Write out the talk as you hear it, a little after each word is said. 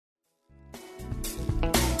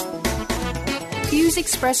views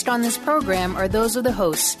expressed on this program are those of the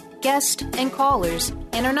hosts, guests, and callers,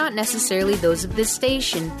 and are not necessarily those of this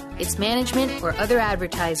station, its management, or other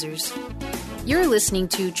advertisers. You're listening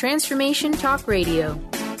to Transformation Talk Radio.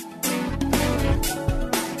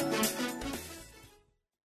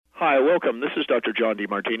 Hi, welcome. This is Dr. John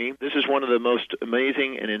DeMartini. This is one of the most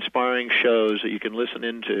amazing and inspiring shows that you can listen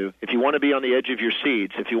into. If you want to be on the edge of your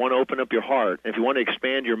seats, if you want to open up your heart, if you want to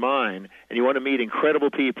expand your mind, and you want to meet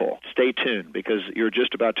incredible people, stay tuned because you're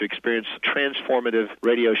just about to experience a transformative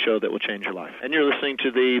radio show that will change your life. And you're listening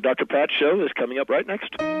to the Dr. Pat Show that's coming up right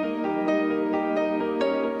next.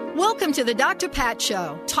 Welcome to the Dr. Pat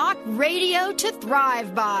Show. Talk radio to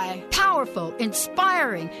thrive by. Powerful,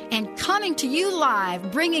 inspiring, and coming to you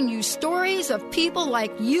live, bringing you stories of people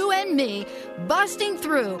like you and me, busting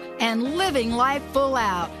through and living life full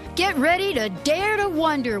out. Get ready to dare to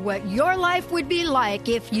wonder what your life would be like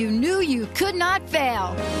if you knew you could not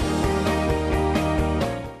fail.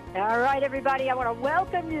 All right, everybody, I want to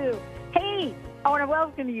welcome you. Hey, I want to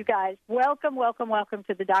welcome you guys. Welcome, welcome, welcome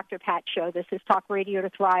to the Dr. Pat Show. This is Talk Radio to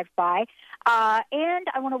Thrive By. And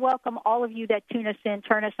I want to welcome all of you that tune us in,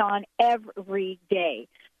 turn us on every day.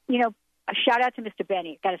 You know, a shout out to Mr.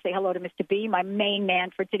 Benny. Got to say hello to Mr. B, my main man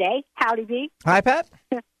for today. Howdy, B. Hi, Pat.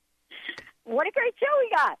 What a great show we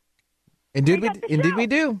got. Indeed we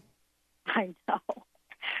do. I know.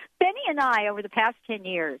 Benny and I, over the past 10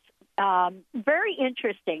 years, very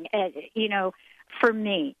interesting, for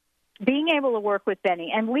me. Being able to work with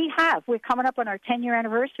Benny, and we're coming up on our 10-year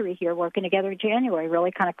anniversary here, working together in January, really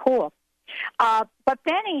kind of cool. But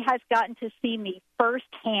Benny has gotten to see me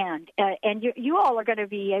firsthand, and you all are going to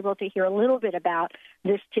be able to hear a little bit about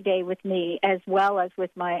this today with me, as well as with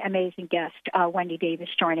my amazing guest, Wendy Davis,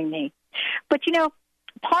 joining me. But,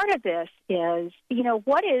 part of this is,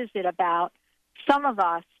 what is it about some of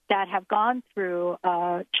us that have gone through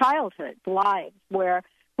childhood lives where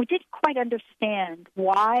we didn't quite understand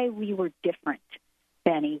why we were different,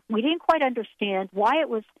 Benny. We didn't quite understand why it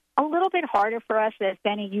was a little bit harder for us, as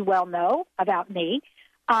Benny, you well know about me,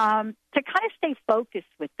 to kind of stay focused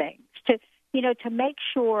with things, to make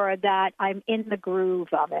sure that I'm in the groove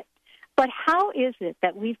of it. But how is it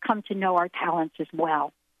that we've come to know our talents as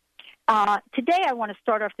well? Today I want to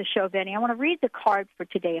start off the show, Benny. I want to read the card for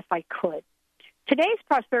today if I could. Today's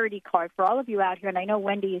prosperity card for all of you out here, and I know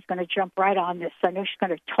Wendy is going to jump right on this. I know she's going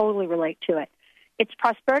to totally relate to it. It's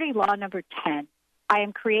prosperity law number 10. I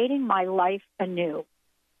am creating my life anew.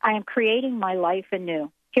 I am creating my life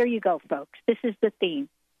anew. Here you go, folks. This is the theme.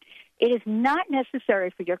 It is not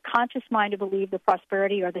necessary for your conscious mind to believe the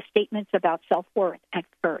prosperity or the statements about self-worth at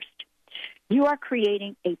first. You are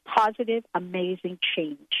creating a positive, amazing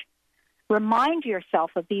change. Remind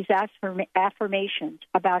yourself of these affirmations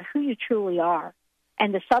about who you truly are,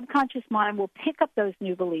 and the subconscious mind will pick up those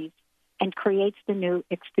new beliefs and creates the new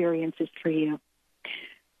experiences for you.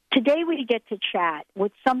 Today we get to chat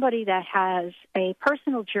with somebody that has a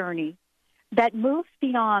personal journey that moves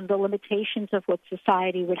beyond the limitations of what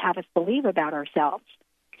society would have us believe about ourselves.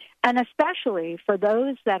 And especially for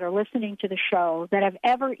those that are listening to the show that have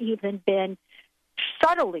ever even been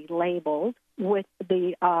subtly labeled with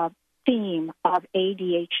the theme of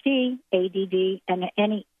ADHD, ADD, and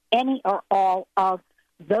any or all of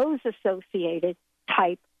those associated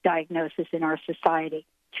type diagnoses in our society.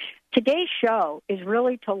 Today's show is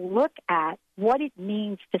really to look at what it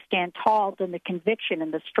means to stand tall in the conviction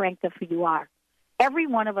and the strength of who you are. Every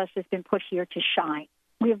one of us has been put here to shine.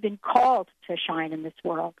 We have been called to shine in this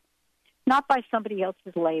world, not by somebody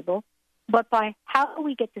else's label, but by how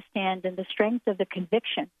we get to stand in the strength of the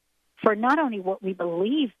conviction for not only what we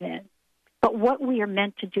believe in, but what we are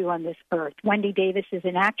meant to do on this earth. Wendy Davis is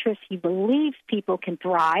an actress. He believes people can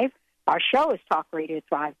thrive. Our show is Talk Radio to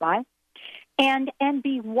Thrive By. And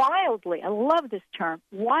be wildly, I love this term,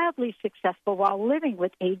 wildly successful while living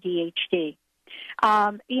with ADHD.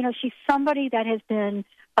 She's somebody that has been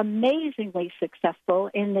amazingly successful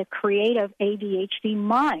in the creative ADHD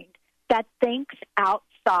mind that thinks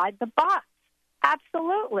outside the box.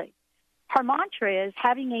 Absolutely. Her mantra is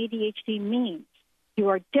having ADHD means you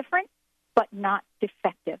are different but not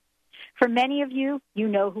defective. For many of you, you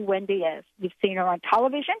know who Wendy is. You've seen her on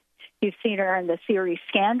television. You've seen her in the series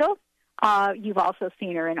Scandal. You've also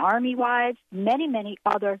seen her in Army Wives, many, many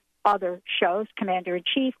other shows,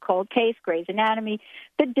 Commander-in-Chief, Cold Case, Grey's Anatomy,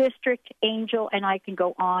 The District, Angel, and I can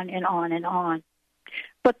go on and on and on.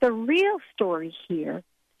 But the real story here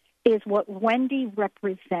is what Wendy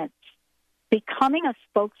represents, becoming a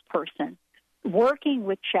spokesperson, working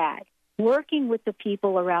with CHADD, working with the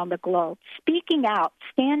people around the globe, speaking out,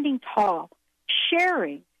 standing tall,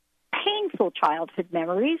 sharing painful childhood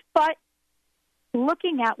memories, but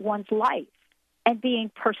looking at one's life and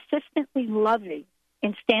being persistently loving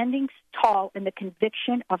and standing tall in the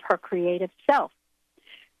conviction of her creative self.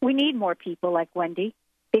 We need more people like Wendy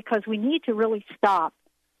because we need to really stop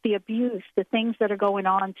the abuse, the things that are going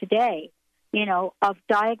on today, of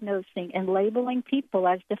diagnosing and labeling people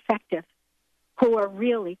as defective who are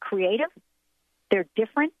really creative, they're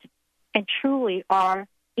different, and truly are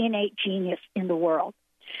innate genius in the world.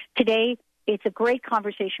 Today, it's a great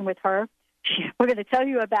conversation with her. We're going to tell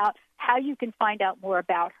you about how you can find out more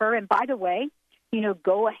about her. And by the way,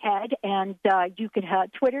 go ahead and you can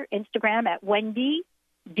have Twitter, Instagram at Wendy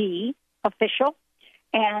D Official.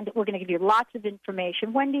 And we're going to give you lots of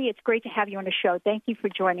information. Wendy, it's great to have you on the show. Thank you for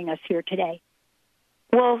joining us here today.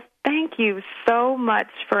 Well, thank you so much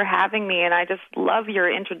for having me, and I just love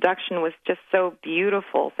your introduction. Was just so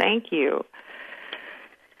beautiful. Thank you.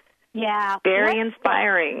 Yeah. Very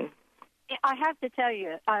inspiring. I have to tell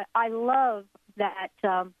you, I love that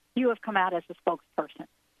you have come out as a spokesperson.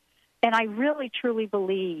 And I really, truly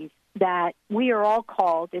believe that we are all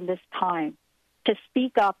called in this time to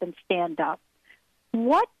speak up and stand up.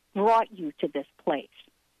 What brought you to this place,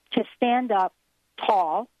 to stand up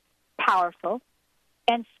tall, powerful,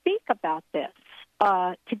 and speak about this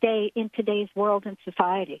today in today's world and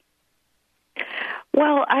society?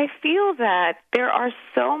 Well, I feel that there are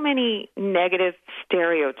so many negative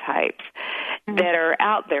stereotypes that are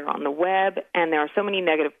out there on the web, and there are so many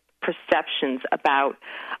negative perceptions about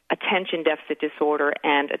attention deficit disorder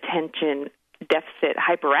and attention deficit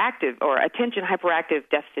hyperactive or attention hyperactive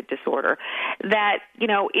deficit disorder that,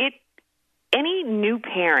 any new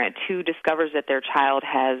parent who discovers that their child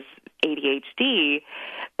has ADHD,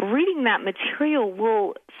 reading that material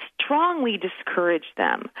will strongly discourage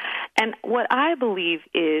them. And what I believe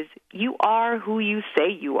is you are who you say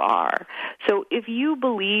you are. So if you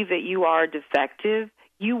believe that you are defective,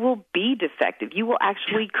 you will be defective. You will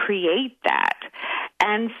actually create that.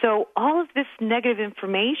 And so all of this negative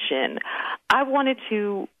information, I wanted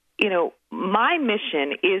to, my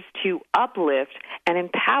mission is to uplift and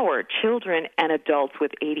empower children and adults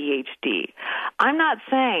with ADHD. I'm not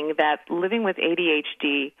saying that living with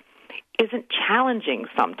ADHD isn't challenging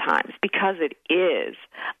sometimes, because it is.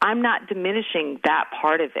 I'm not diminishing that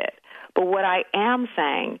part of it. But what I am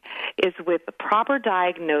saying is with the proper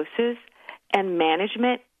diagnosis and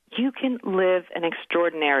management, you can live an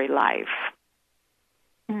extraordinary life.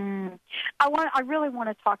 I really want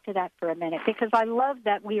to talk to that for a minute, because I love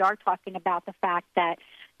that we are talking about the fact that,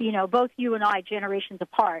 both you and I, generations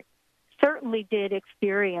apart, certainly did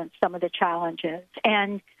experience some of the challenges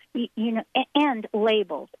and, and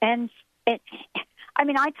labels. And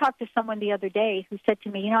I talked to someone the other day who said to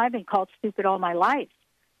me, I've been called stupid all my life,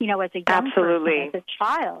 as a young person, as a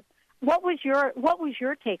child. What was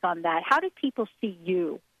your take on that? How did people see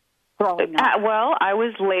you growing up? Well, I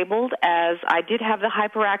was labeled as, I did have the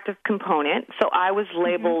hyperactive component, so I was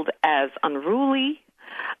labeled as unruly,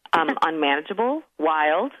 unmanageable,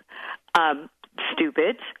 wild,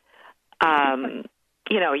 stupid.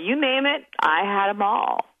 You name it, I had them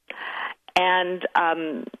all. And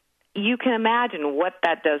you can imagine what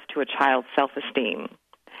that does to a child's self-esteem.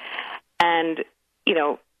 And,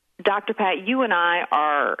 Dr. Pat, you and I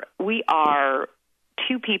are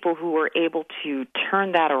two people who were able to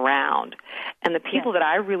turn that around. And the people that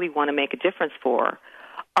I really want to make a difference for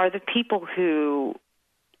are the people who,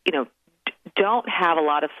 don't have a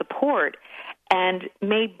lot of support and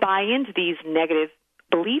may buy into these negative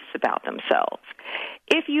beliefs about themselves.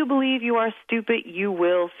 If you believe you are stupid, you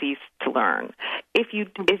will cease to learn. If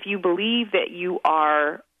you believe that you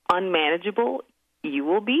are unmanageable, you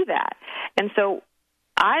will be that. And so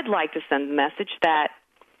I'd like to send the message that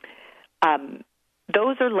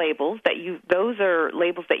those are labels that you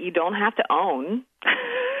don't have to own.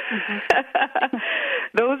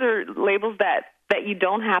 Those are labels that you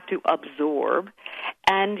don't have to absorb,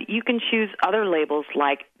 and you can choose other labels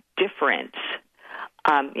like different.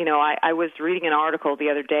 I was reading an article the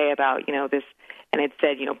other day about this, and it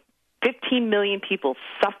said 15 million people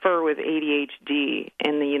suffer with ADHD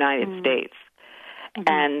in the United States,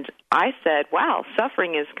 and I said, wow,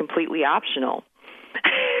 suffering is completely optional.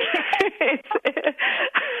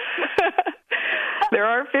 There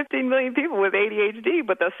are 15 million people with ADHD,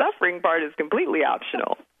 but the suffering part is completely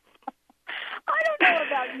optional. I don't know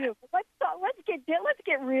about you, but let's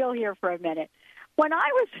get real here for a minute. When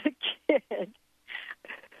I was a kid,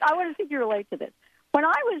 I want to see if you relate to this. When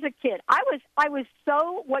I was a kid, I was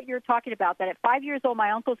so what you're talking about that at 5 years old,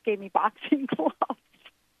 my uncles gave me boxing gloves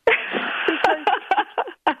because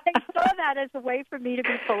they saw that as a way for me to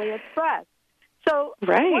be fully expressed. So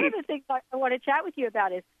one of the things I want to chat with you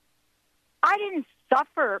about is I didn't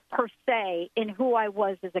suffer per se in who I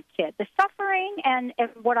was as a kid. The suffering and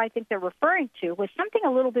what I think they're referring to was something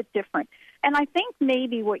a little bit different. And I think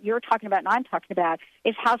maybe what you're talking about and I'm talking about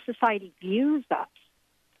is how society views us.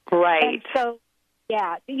 Right. And so,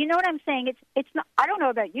 yeah, you know what I'm saying? It's not. I don't know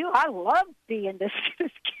about you. I love being this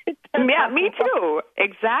kid. Yeah, me too.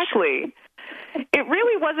 Exactly. It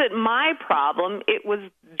really wasn't my problem. It was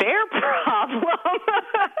their problem.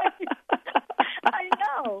 I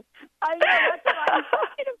know. That's what I was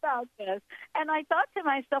thinking about this. And I thought to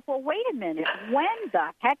myself, well, wait a minute. When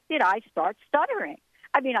the heck did I start stuttering?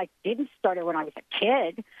 I mean, I didn't stutter when I was a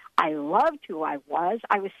kid. I loved who I was.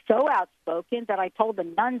 I was so outspoken that I told the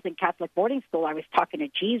nuns in Catholic boarding school I was talking to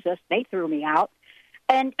Jesus. They threw me out.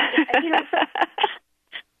 And, you know,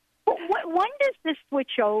 so when does this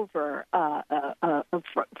switch over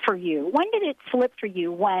for you? When did it flip for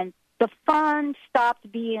you when the fun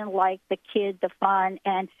stopped being like the kid, the fun,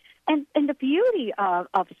 and the beauty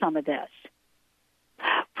of some of this?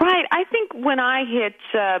 Right. I think when I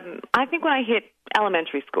hit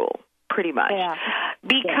elementary school, pretty much. Yeah.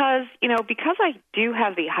 Because, because I do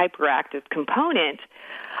have the hyperactive component,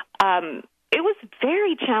 it was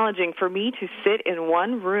very challenging for me to sit in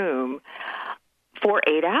one room for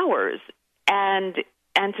 8 hours and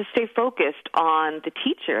to stay focused on the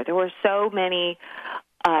teacher. There were so many.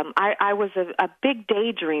 I was a big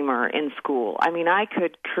daydreamer in school. I mean, I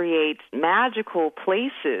could create magical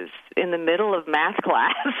places in the middle of math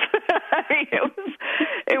class.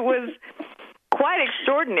 It was quite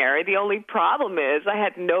extraordinary. The only problem is I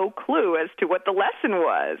had no clue as to what the lesson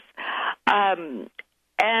was.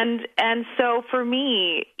 And so for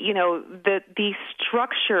me, the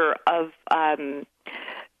structure of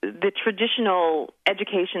the traditional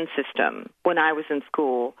education system when I was in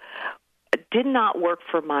school did not work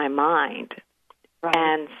for my mind. Right.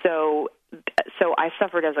 And so I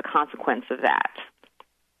suffered as a consequence of that.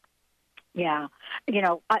 Yeah.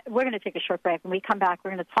 We're going to take a short break. When we come back,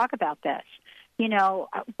 we're going to talk about this.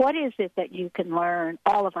 What is it that you can learn,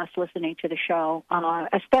 all of us listening to the show,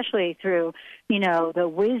 especially through, the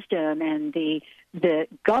wisdom and the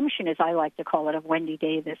gumption, as I like to call it, of Wendy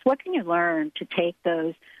Davis? What can you learn to take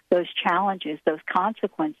those challenges, those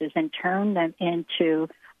consequences, and turn them into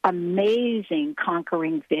amazing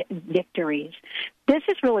conquering victories? This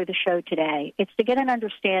is really the show today. It's to get an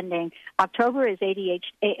understanding. October is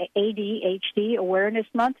ADHD Awareness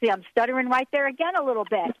Month. See, I'm stuttering right there again a little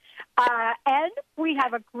bit. And we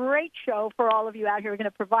have a great show for all of you out here. We're going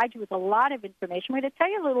to provide you with a lot of information. We're going to tell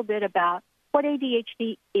you a little bit about what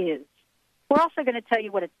ADHD is. We're also going to tell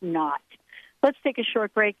you what it's not. Let's take a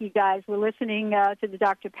short break, you guys. We're listening to the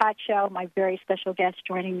Dr. Pat Show. My very special guest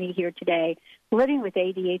joining me here today, living with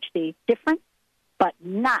ADHD, different but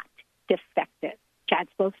not defective. CHADD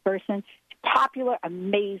spokesperson, popular,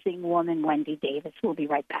 amazing woman, Wendy Davis. We'll be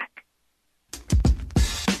right back.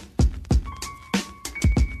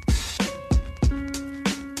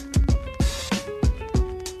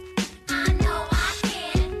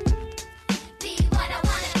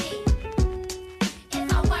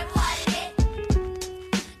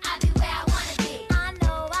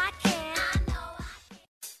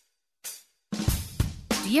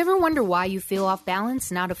 Do you ever wonder why you feel off balance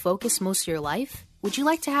and out of focus most of your life? Would you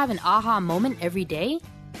like to have an aha moment every day?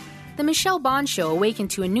 The Michelle Bond Show, Awaken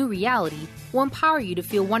to a New Reality, will empower you to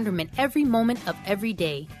feel wonderment every moment of every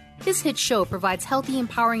day. This hit show provides healthy,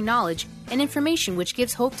 empowering knowledge and information which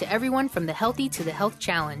gives hope to everyone from the healthy to the health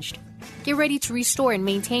challenged. Get ready to restore and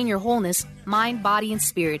maintain your wholeness, mind, body, and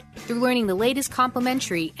spirit through learning the latest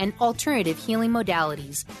complementary and alternative healing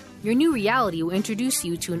modalities. Your new reality will introduce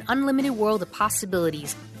you to an unlimited world of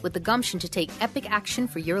possibilities with the gumption to take epic action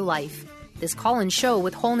for your life. This call-in show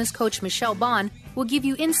with wholeness coach Michelle Bond will give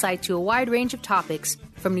you insight to a wide range of topics,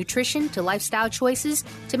 from nutrition to lifestyle choices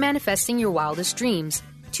to manifesting your wildest dreams.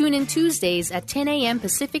 Tune in Tuesdays at 10 a.m.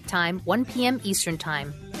 Pacific Time, 1 p.m. Eastern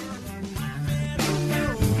Time.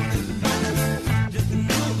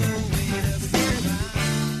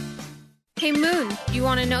 Hey Moon, you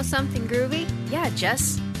want to know something groovy? Yeah,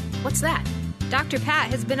 Jess. What's that? Dr.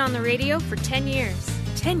 Pat has been on the radio for 10 years.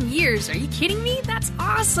 10 years? Are you kidding me? That's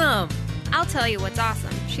awesome! I'll tell you what's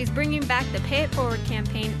awesome. She's bringing back the Pay It Forward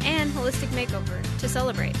campaign and Holistic Makeover to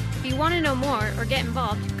celebrate. If you want to know more or get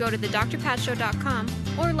involved, go to thedrpatshow.com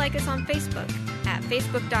or like us on Facebook at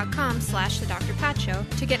facebook.com/The Dr. Pat Show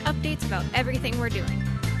to get updates about everything we're doing.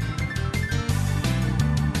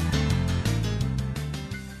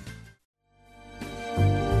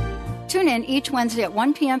 Tune in each Wednesday at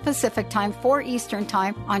 1 p.m. Pacific Time, 4 Eastern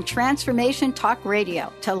Time on Transformation Talk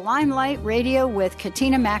Radio to Limelight Radio with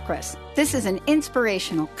Katina Makris. This is an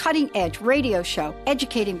inspirational, cutting-edge radio show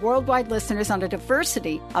educating worldwide listeners on a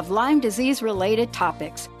diversity of Lyme disease-related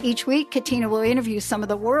topics. Each week, Katina will interview some of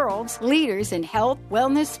the world's leaders in health,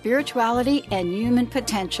 wellness, spirituality, and human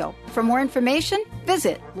potential. For more information,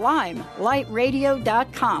 visit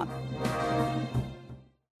limelightradio.com.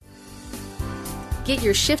 Get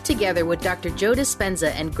your shift together with Dr. Joe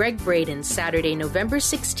Dispenza and Greg Braden Saturday, November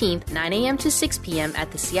 16th, 9 a.m. to 6 p.m.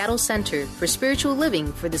 at the Seattle Center for Spiritual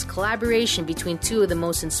Living for this collaboration between two of the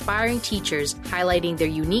most inspiring teachers, highlighting their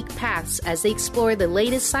unique paths as they explore the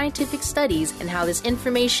latest scientific studies and how this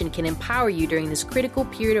information can empower you during this critical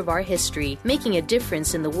period of our history. Making a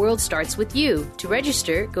difference in the world starts with you. To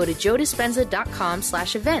register, go to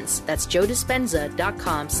joedispenza.com/events. That's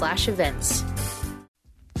joedispenza.com/events.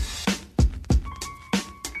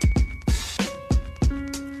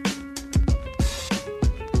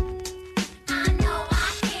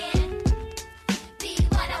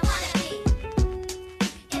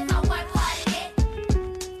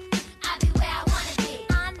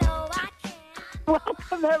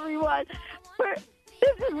 Welcome, everyone. This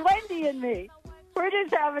is Wendy and me. We're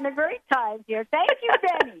just having a great time here. Thank you,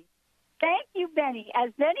 Benny. Thank you, Benny.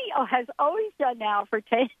 As Benny has always done now for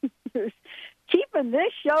 10 years, keeping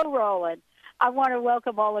this show rolling. I want to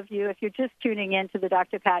welcome all of you, if you're just tuning in to the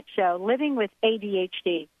Dr. Pat Show, living with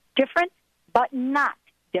ADHD. Different, but not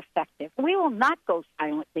defective. We will not go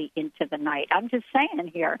silently into the night. I'm just saying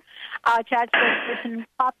here. CHADD Spokesperson,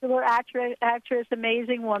 popular actress,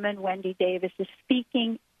 amazing woman, Wendy Davis, is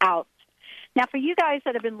speaking out. Now, for you guys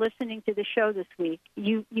that have been listening to the show this week,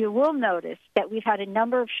 you will notice that we've had a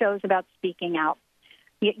number of shows about speaking out.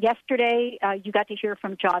 Yesterday, you got to hear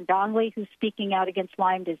from John Donnelly, who's speaking out against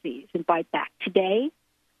Lyme disease and Bite Back. Today,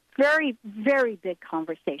 very, very big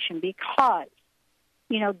conversation because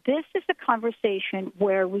this is a conversation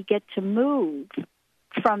where we get to move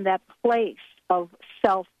from that place of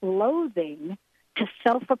self-loathing to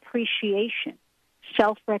self-appreciation,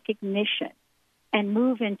 self-recognition, and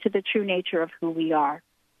move into the true nature of who we are.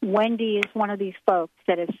 Wendy is one of these folks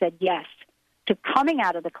that has said yes to coming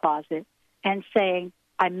out of the closet and saying,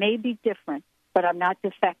 I may be different, but I'm not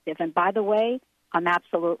defective. And by the way, I'm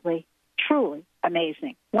absolutely, truly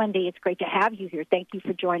amazing. Wendy, it's great to have you here. Thank you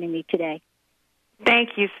for joining me today.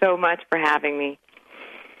 Thank you so much for having me.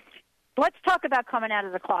 Let's talk about coming out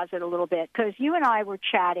of the closet a little bit, because you and I were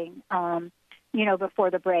chatting,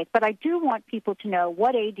 before the break. But I do want people to know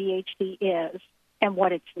what ADHD is and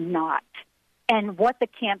what it's not, and what the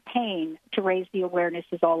campaign to raise the awareness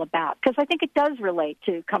is all about. Because I think it does relate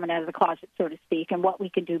to coming out of the closet, so to speak, and what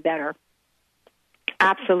we can do better.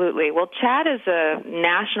 Absolutely. Well, CHADD is a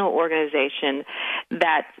national organization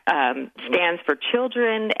that stands for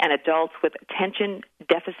Children and Adults with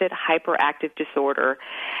Attention-Deficit Hyperactive Disorder.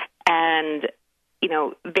 And,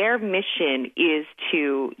 their mission is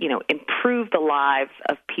to, improve the lives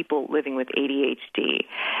of people living with ADHD.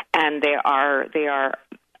 And they are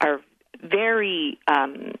very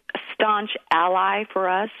staunch ally for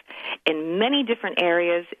us in many different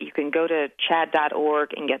areas. You can go to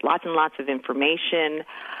chadd.org and get lots and lots of information.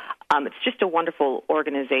 It's just a wonderful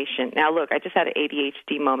organization. Now, look, I just had an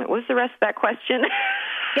ADHD moment. What was the rest of that question?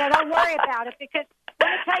 Yeah, don't worry about it, because let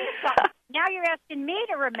me tell you something. Now you're asking me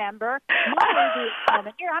to remember my ADHD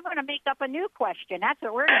moment. Here, I'm going to make up a new question. That's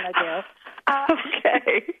what we're going to do.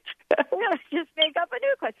 Okay. We're going to just make up a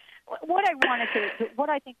new question. What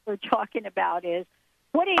I think we're talking about is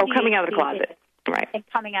what ADHD coming out of the closet. Is, right. And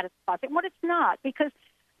coming out of the closet. And what it's not, because,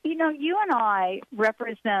 you and I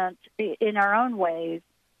represent, in our own ways,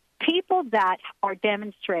 people that are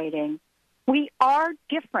demonstrating we are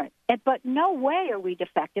different, but no way are we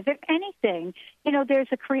defective. If anything, there's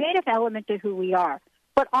a creative element to who we are.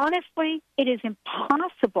 But honestly, it is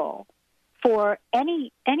impossible for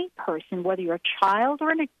any person, whether you're a child or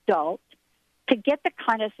an adult, to get to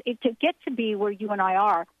be where you and I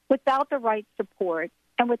are without the right support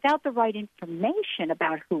and without the right information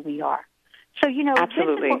about who we are. So,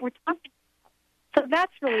 Absolutely. This is what we're talking about. So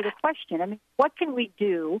that's really the question. I mean, what can we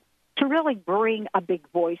do to really bring a big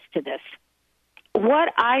voice to this?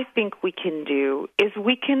 What I think we can do is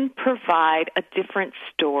we can provide a different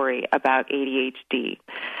story about ADHD.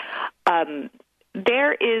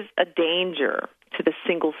 There is a danger to the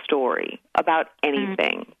single story about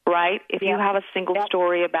anything, right? If you have a single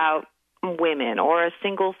story about women or a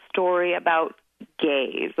single story about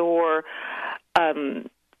gays or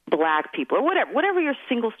black people or whatever your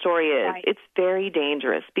single story is, it's very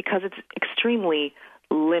dangerous because it's extremely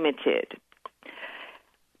limited.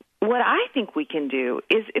 what I think we can do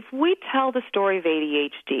is if we tell the story of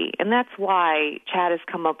ADHD, and that's why CHADD has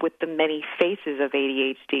come up with the many faces of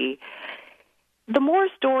ADHD, the more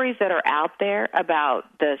stories that are out there about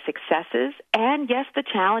the successes and, yes, the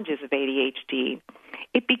challenges of ADHD,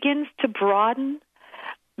 it begins to broaden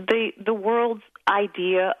the world's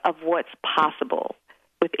idea of what's possible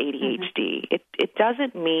with ADHD. Mm-hmm. It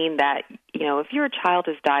doesn't mean that, if your child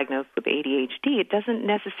is diagnosed with ADHD, it doesn't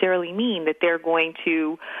necessarily mean that they're going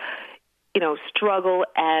to, struggle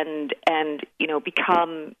and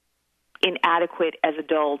become inadequate as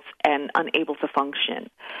adults and unable to function.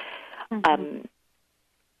 Mm-hmm.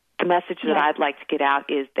 The message that I'd like to get out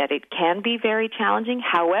is that it can be very challenging.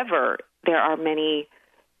 However, there are many,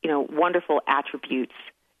 wonderful attributes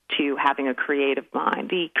to having a creative mind,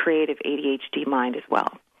 the creative ADHD mind as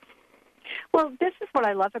well. Well, this is what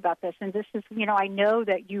I love about this, and this is, I know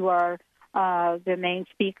that you are the main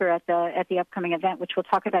speaker at the upcoming event, which we'll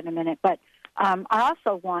talk about in a minute, but I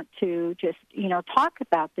also want to just, talk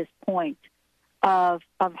about this point of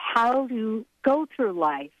how to go through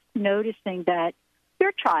life, noticing that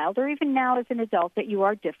your child, or even now as an adult, that you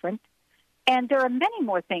are different. And there are many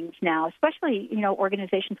more things now, especially,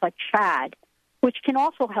 organizations like CHADD, which can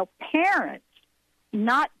also help parents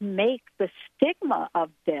not make the stigma of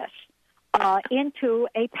this into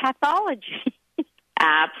a pathology.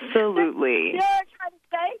 Absolutely. You know what I'm trying to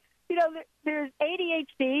say? There's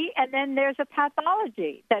ADHD, and then there's a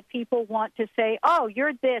pathology that people want to say, oh,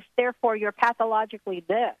 you're this, therefore you're pathologically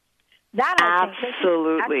this. That I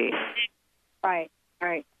absolutely. Think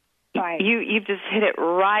right. You've just hit it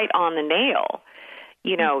right on the nail.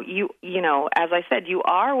 As I said, you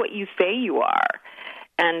are what you say you are.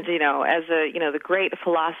 And, as the great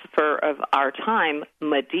philosopher of our time,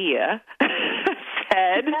 Medea,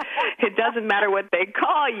 said, it doesn't matter what they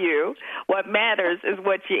call you. What matters is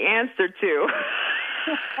what you answer to.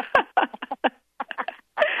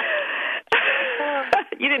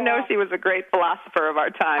 You didn't know she was a great philosopher of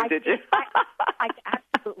our time, did you? I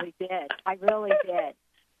absolutely did. I really did.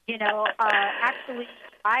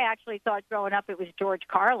 I actually thought growing up it was George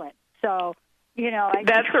Carlin. So,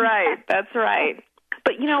 That's right. That's right.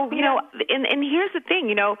 But, and here's the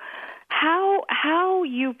thing, how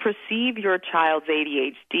you perceive your child's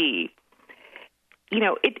ADHD,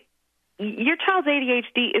 your child's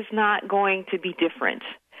ADHD is not going to be different,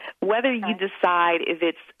 whether you decide if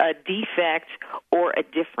it's a defect or a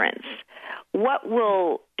difference. What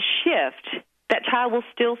will shift, that child will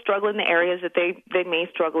still struggle in the areas that they may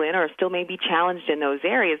struggle in or still may be challenged in those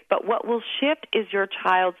areas, but what will shift is your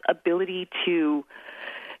child's ability to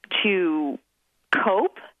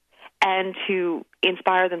cope and to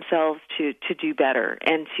inspire themselves to do better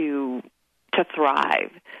and to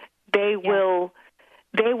thrive. They will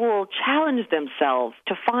challenge themselves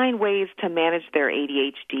to find ways to manage their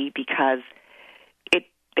ADHD because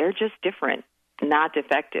they're just different, not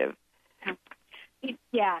defective.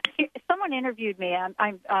 Yeah. Someone interviewed me.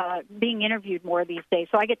 I'm being interviewed more these days,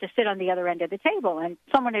 so I get to sit on the other end of the table, and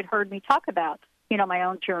someone had heard me talk about, my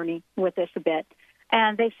own journey with this a bit.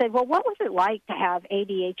 And they said, well, what was it like to have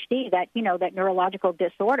ADHD, that neurological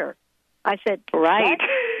disorder? I said, right.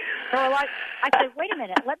 I said, wait a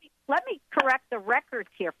minute, let me correct the records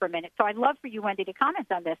here for a minute. So I'd love for you, Wendy, to comment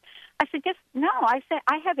on this. I said, I said,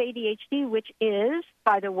 I have ADHD, which is,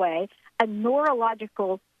 by the way, a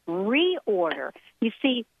neurological reorder. You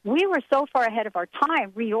see, we were so far ahead of our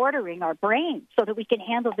time reordering our brains so that we can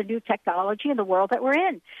handle the new technology in the world that we're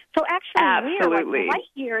in. So actually, we are like light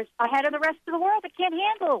years ahead of the rest of the world that can't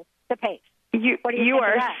handle the pace. You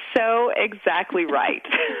are so exactly right.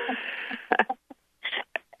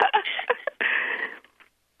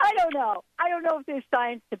 I don't know. I don't know if there's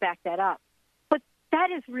science to back that up. But that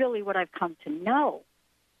is really what I've come to know.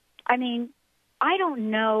 I mean, I don't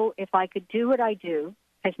know if I could do what I do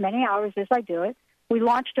as many hours as I do it. We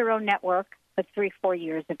launched our own network 3-4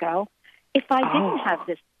 years ago. If I didn't have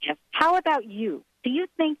this gift, how about you? Do you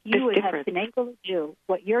think you would have been able to do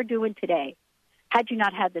what you're doing today had you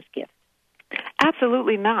not had this gift?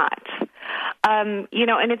 Absolutely not. And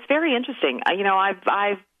it's very interesting. I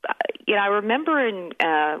remember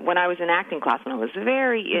when I was in acting class when I was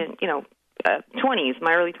very 20s,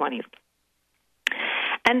 my early 20s.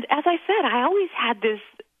 And as I said, I always had this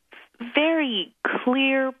very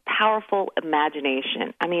clear, powerful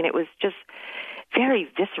imagination. I mean, it was just very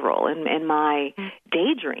visceral in my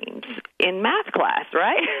daydreams in math class,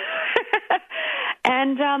 right?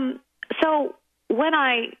 And so when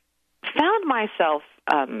I found myself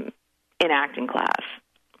in acting class,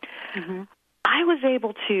 I was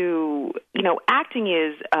able to, acting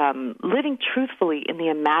is living truthfully in the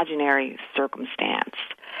imaginary circumstance.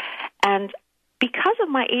 And because of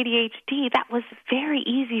my ADHD, that was very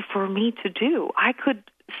easy for me to do. I could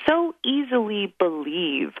so easily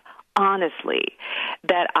believe, honestly,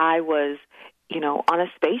 that I was, on a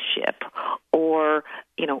spaceship or,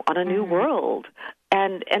 on a new world.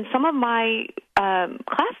 And some of my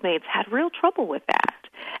classmates had real trouble with that.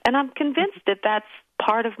 And I'm convinced that that's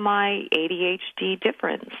part of my ADHD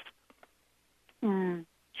difference. I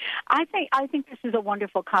think this is a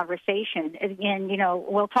wonderful conversation. And,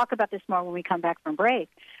 we'll talk about this more when we come back from break.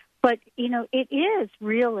 But, it is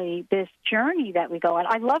really this journey that we go on.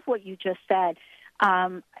 I love what you just said.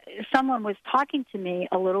 Someone was talking to me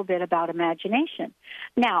a little bit about imagination.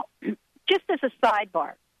 Now, just as a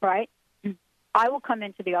sidebar, right, I will come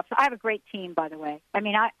into the office. I have a great team, by the way. I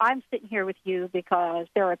mean, I'm sitting here with you because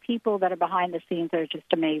there are people that are behind the scenes that are just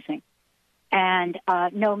amazing and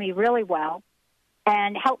know me really well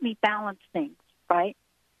and help me balance things, right?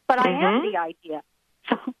 But I have the idea.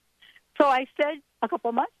 So I said a couple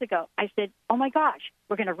of months ago, I said, oh, my gosh,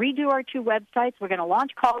 we're going to redo our 2 websites. We're going to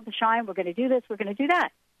launch Call to Shine. We're going to do this. We're going to do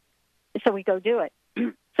that. So we go do it.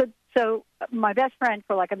 So my best friend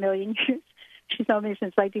for like a million years, she's known me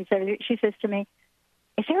since 1970, she says to me,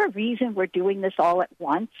 is there a reason we're doing this all at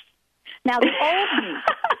once? Now, the old me,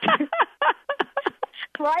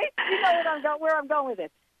 right? You know where I'm going with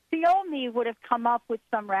it. The old me would have come up with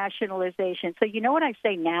some rationalization. So you know what I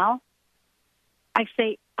say now? I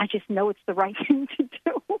say, I just know it's the right thing to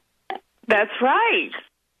do. That's right.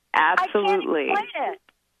 Absolutely.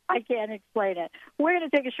 I can't explain it. We're going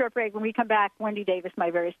to take a short break. When we come back, Wendy Davis,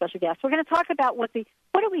 my very special guest, we're going to talk about what do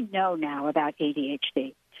we know now about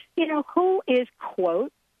ADHD? Who is,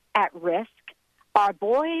 quote, at risk? Are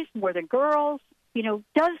boys more than girls? Do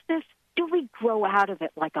we grow out of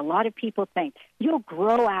it like a lot of people think? You'll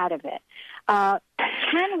grow out of it.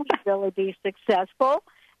 Can we really be successful?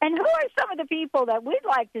 And who are some of the people that we'd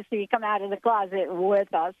like to see come out of the closet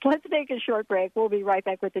with us? Let's take a short break. We'll be right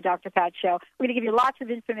back with the Dr. Pat Show. We're going to give you lots of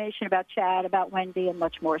information about CHADD, about Wendy, and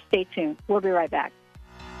much more. Stay tuned. We'll be right back.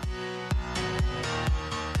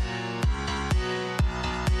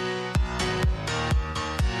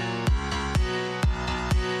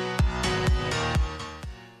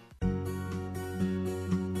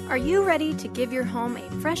 Are you ready to give your home a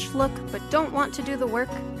fresh look but don't want to do the work?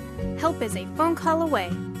 Help is a phone call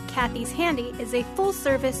away. Kathy's Handy is a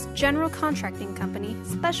full-service general contracting company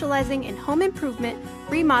specializing in home improvement,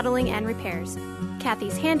 remodeling, and repairs.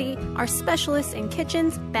 Kathy's Handy are specialists in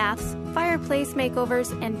kitchens, baths, fireplace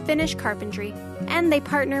makeovers, and finish carpentry, and they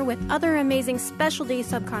partner with other amazing specialty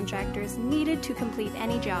subcontractors needed to complete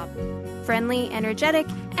any job. Friendly, energetic,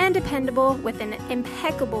 and dependable with an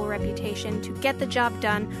impeccable reputation to get the job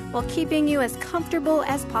done while keeping you as comfortable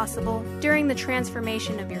as possible during the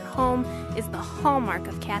transformation of your home is the hallmark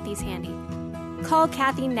of Kathy's Handy. Call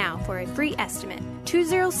Kathy now for a free estimate.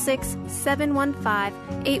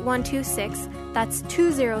 206-715-8126. That's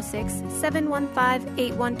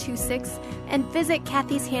 206-715-8126. And visit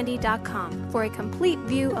kathyshandy.com for a complete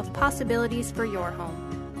view of possibilities for your home.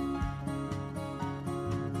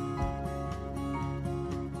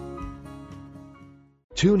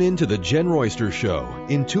 Tune in to The Jen Royster Show,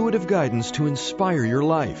 intuitive guidance to inspire your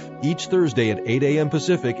life, each Thursday at 8 a.m.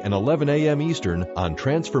 Pacific and 11 a.m. Eastern on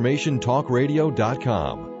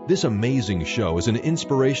TransformationTalkRadio.com. This amazing show is an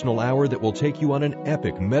inspirational hour that will take you on an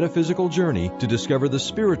epic metaphysical journey to discover the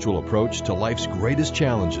spiritual approach to life's greatest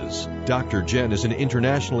challenges. Dr. Jen is an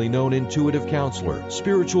internationally known intuitive counselor,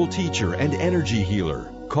 spiritual teacher, and energy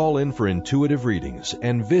healer. Call in for intuitive readings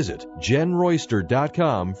and visit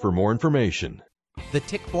JenRoyster.com for more information. The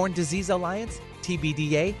Tick-Borne Disease Alliance,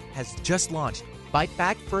 TBDA, has just launched Bite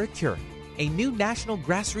Back for a Cure, a new national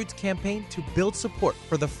grassroots campaign to build support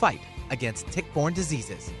for the fight against tick-borne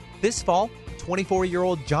diseases. This fall,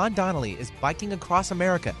 24-year-old John Donnelly is biking across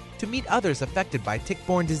America to meet others affected by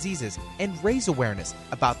tick-borne diseases and raise awareness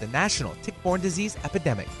about the national tick-borne disease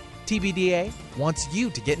epidemic. TBDA wants you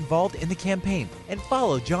to get involved in the campaign and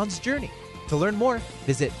follow John's journey. To learn more,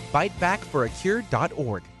 visit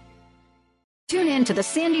bitebackforacure.org. Tune in to the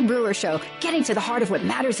Sandy Brewer Show, getting to the heart of what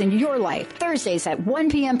matters in your life. Thursdays at 1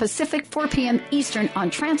 p.m. Pacific, 4 p.m. Eastern on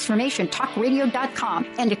TransformationTalkRadio.com,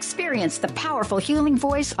 and experience the powerful healing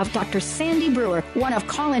voice of Dr. Sandy Brewer, one of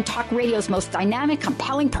Call-In Talk Radio's most dynamic,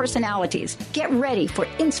 compelling personalities. Get ready for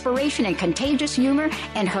inspiration and contagious humor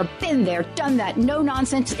and her been there, done that,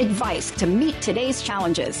 no-nonsense advice to meet today's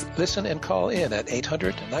challenges. Listen and call in at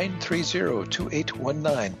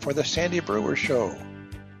 800-930-2819 for the Sandy Brewer Show.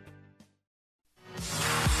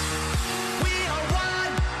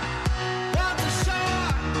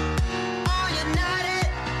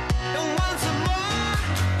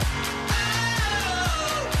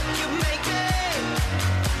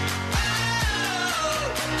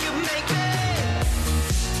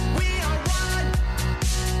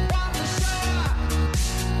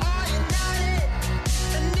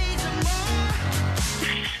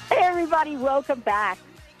 welcome back.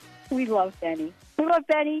 We love Benny. We love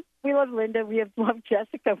Benny. We love Linda. We love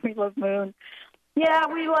Jessica. We love Moon. Yeah,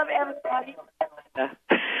 we love everybody.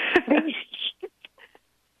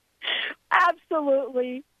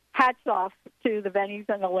 Absolutely. Hats off to the Bennys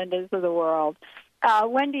and the Lindas of the world.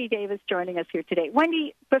 Wendy Davis joining us here today.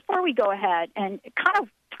 Wendy, before we go ahead and kind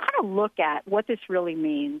of look at what this really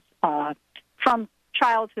means from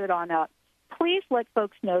childhood on up, please let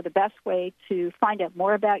folks know the best way to find out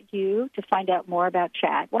more about you, to find out more about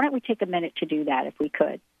CHADD. Why don't we take a minute to do that if we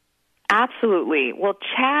could? Absolutely. Well,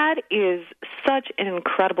 CHADD is such an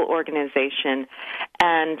incredible organization,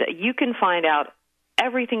 and you can find out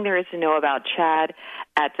everything there is to know about CHADD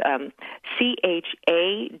at CHADD.org.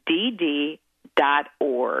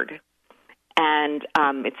 And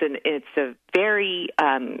it's a very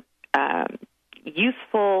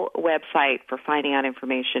useful website for finding out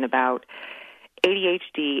information about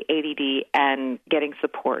ADHD, ADD, and getting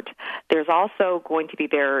support. There's also going to be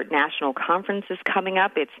their national conferences coming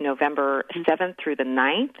up. It's November 7th through the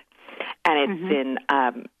 9th, and it's in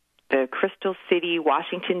the Crystal City,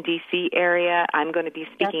 Washington, D.C. area. I'm going to be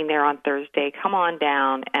speaking there on Thursday. Come on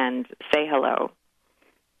down and say hello.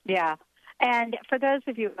 Yeah. And for those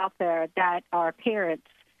of you out there that are parents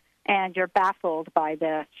and you're baffled by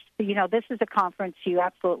this, this is a conference you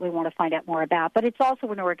absolutely want to find out more about, but it's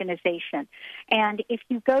also an organization. And if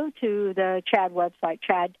you go to the CHADD website,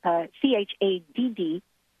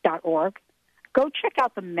 CHADD.org, go check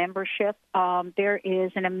out the membership. There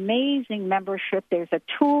is an amazing membership. There's a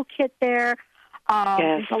toolkit there.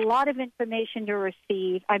 There's a lot of information to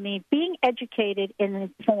receive. I mean, being educated and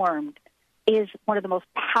informed is one of the most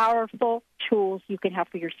powerful tools you can have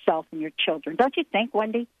for yourself and your children. Don't you think,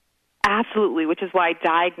 Wendy? Absolutely, which is why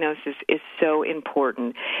diagnosis is so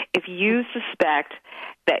important. If you suspect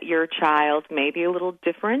that your child may be a little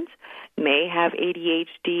different, may have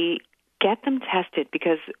ADHD, get them tested,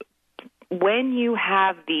 because when you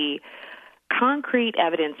have the concrete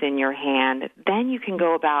evidence in your hand, then you can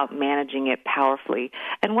go about managing it powerfully.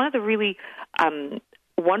 And one of the really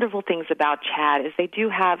wonderful things about CHADD is they do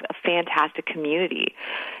have a fantastic community.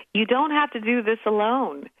 You don't have to do this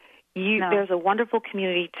alone. There's a wonderful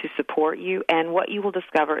community to support you, and what you will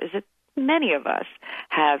discover is that many of us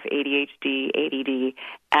have ADHD, ADD,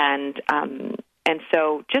 and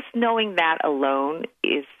so just knowing that alone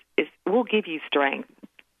will give you strength.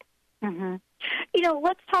 Mm-hmm.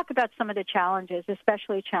 Let's talk about some of the challenges,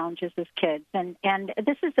 especially challenges as kids, and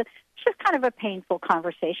this is just kind of a painful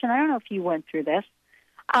conversation. I don't know if you went through this,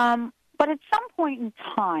 but at some point in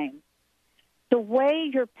time, the way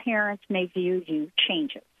your parents may view you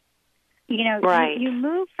changes. Right. You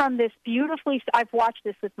move from this beautifully, I've watched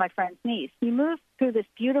this with my friend's niece, you move through this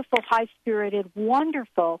beautiful, high-spirited,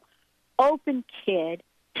 wonderful, open kid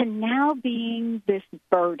to now being this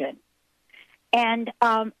burden. And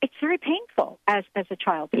it's very painful as a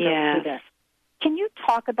child to go through this. Can you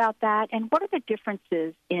talk about that? And what are the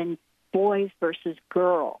differences in boys versus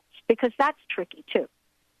girls? Because that's tricky, too.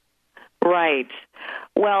 Right.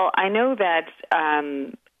 Well, I know that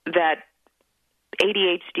that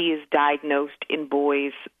ADHD is diagnosed in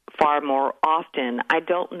boys far more often. I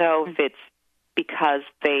don't know if it's because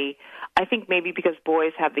I think maybe because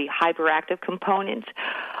boys have the hyperactive component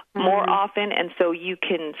more often, and so you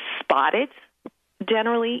can spot it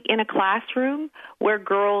generally in a classroom, where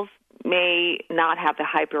girls may not have the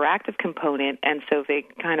hyperactive component, and so they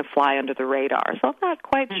kind of fly under the radar. So I'm not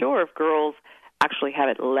quite sure if girls actually have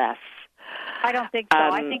it less. I don't think so.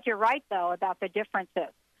 I think you're right, though, about the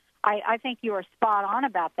differences. I think you are spot on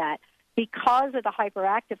about that. Because of the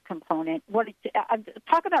hyperactive component,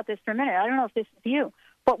 talk about this for a minute. I don't know if this is you,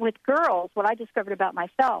 but with girls, what I discovered about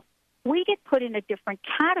myself, we get put in a different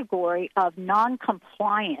category of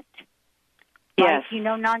non-compliant. Yes.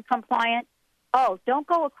 Like, non-compliant? Oh, don't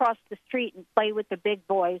go across the street and play with the big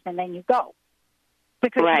boys and then you go.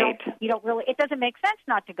 Because you don't really, it doesn't make sense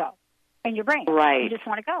not to go in your brain. Right. You just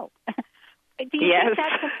want to go. Do you think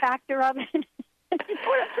that's a factor of it? That's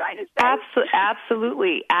what I'm trying to say.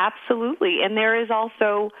 Absolutely. And there is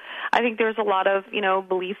also, I think there's a lot of,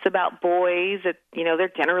 beliefs about boys that, they're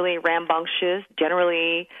generally rambunctious,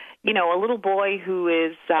 generally, a little boy who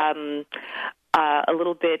is a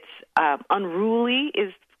little bit unruly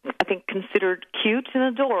is, I think, considered cute and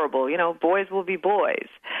adorable. Boys will be boys.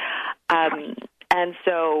 And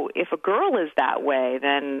so if a girl is that way,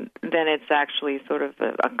 then it's actually sort of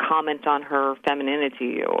a comment on her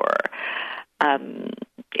femininity, or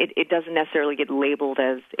it doesn't necessarily get labeled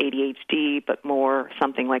as ADHD, but more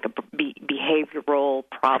something like a behavioral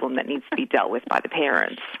problem that needs to be dealt with by the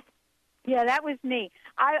parents. Yeah, that was me.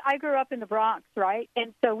 I grew up in the Bronx, right?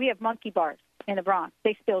 And so we have monkey bars. in the Bronx.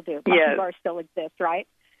 They still do. Monkey bars still exist, right?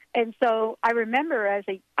 And so I remember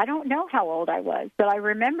I don't know how old I was, but I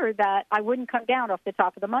remember that I wouldn't come down off the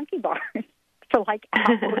top of the monkey bars for like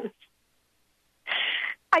hours.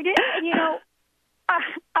 I didn't,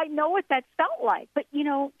 I know what that felt like, but,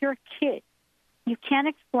 you're a kid. You can't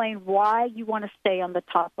explain why you want to stay on the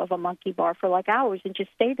top of a monkey bar for like hours and just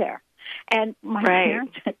stay there. And my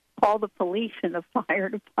parents had called the police and the fire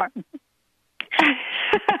department to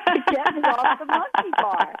get me off the monkey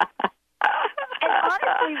bar. And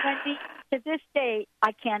honestly, Wendy, to this day,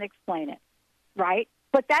 I can't explain it, right?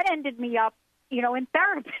 But that ended me up, in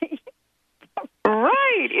therapy.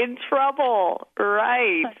 Right, in trouble,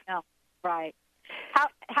 right. No, right. How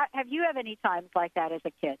have you had any times like that as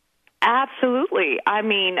a kid? Absolutely. I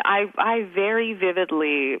mean, I very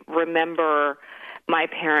vividly remember my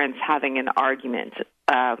parents having an argument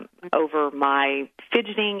over my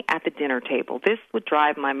fidgeting at the dinner table. This would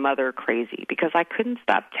drive my mother crazy because I couldn't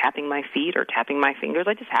stop tapping my feet or tapping my fingers.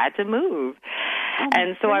 I just had to move.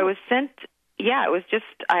 And so I was sent, it was just,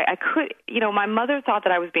 I could, my mother thought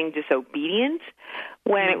that I was being disobedient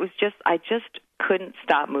when it was just, I just couldn't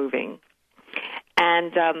stop moving.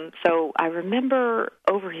 And so I remember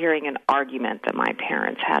overhearing an argument that my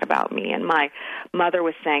parents had about me, and my mother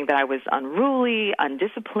was saying that I was unruly,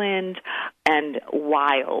 undisciplined, and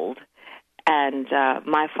wild. And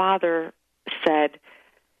my father said,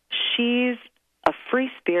 she's a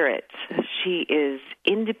free spirit. She is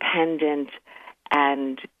independent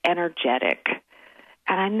and energetic.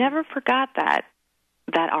 And I never forgot that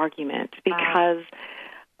argument because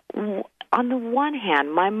on the one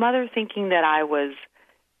hand, my mother thinking that I was,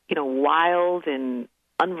 wild and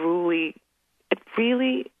unruly, it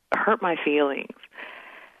really hurt my feelings.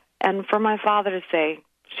 And for my father to say,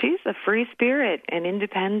 she's a free spirit and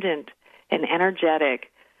independent and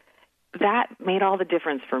energetic, that made all the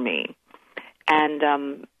difference for me. And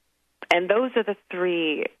those are the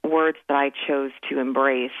three words that I chose to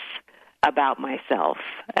embrace about myself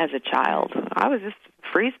as a child. I was just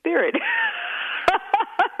a free spirit.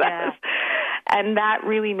 And that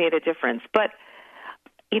really made a difference. But,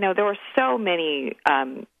 there were so many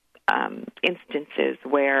instances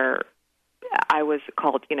where I was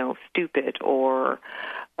called, stupid or,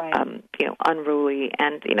 unruly.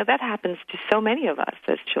 And, that happens to so many of us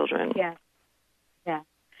as children. Yeah. Yeah.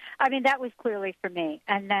 I mean, that was clearly for me.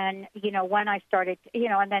 And then, when I started,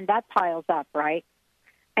 and then that piles up, right?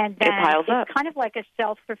 And then it piles up. It's kind of like a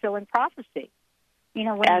self-fulfilling prophecy. When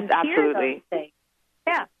you absolutely. hear those things.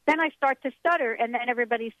 Yeah. Then I start to stutter, and then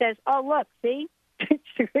everybody says, "Oh, look, see,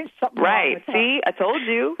 there's something wrong with see, I told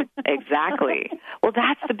you exactly." Well,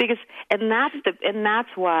 that's the biggest, and that's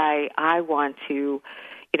why I want to,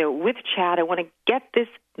 with CHADD, I want to get this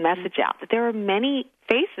message out that there are many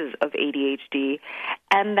faces of ADHD,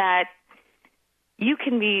 and that you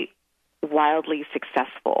can be wildly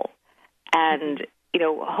successful, and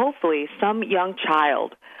hopefully some young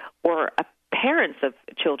child or parents of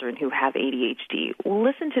children who have ADHD will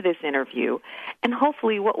listen to this interview, and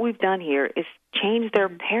hopefully what we've done here is change their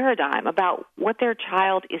paradigm about what their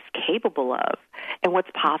child is capable of and what's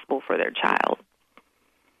possible for their child.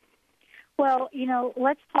 Well,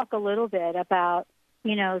 let's talk a little bit about,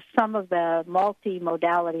 some of the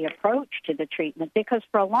multimodality approach to the treatment, because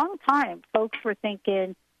for a long time folks were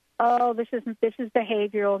thinking, oh, this is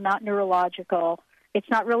behavioral, not neurological. It's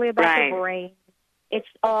not really about the brain. It's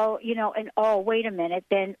all, and wait a minute,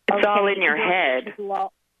 then it's all in your head.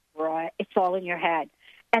 Right, it's all in your head.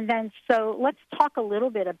 And then, so let's talk a little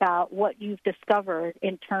bit about what you've discovered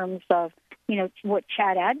in terms of, what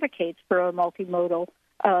CHADD advocates for a multimodal,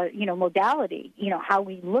 modality, how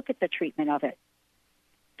we look at the treatment of it.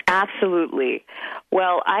 Absolutely.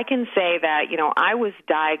 Well, I can say that, I was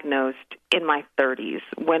diagnosed in my 30s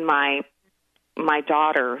when my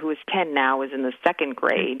daughter, who is 10 now, was in the second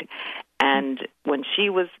grade. And when she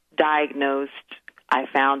was diagnosed, I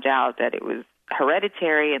found out that it was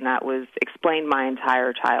hereditary, and that was explained my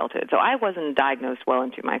entire childhood. So I wasn't diagnosed well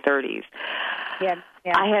into my 30s. Yeah.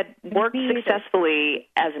 I had worked successfully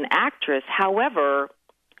as an actress. However,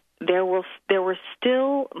 there were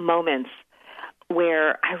still moments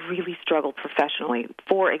where I really struggled professionally.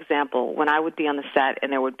 For example, when I would be on the set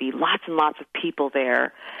and there would be lots and lots of people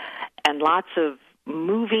there and lots of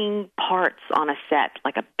moving parts on a set,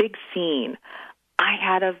 like a big scene, I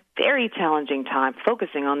had a very challenging time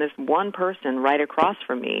focusing on this one person right across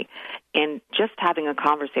from me and just having a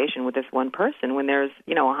conversation with this one person when there's,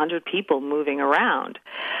 100 people moving around.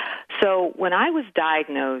 So when I was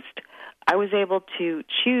diagnosed, I was able to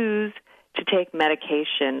choose to take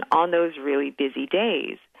medication on those really busy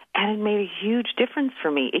days, and it made a huge difference for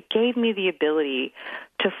me. It gave me the ability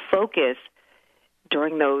to focus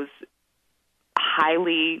during those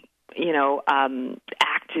highly,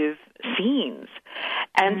 active scenes.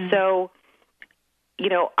 And so,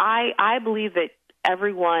 I believe that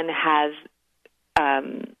everyone has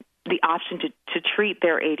the option to treat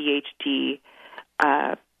their ADHD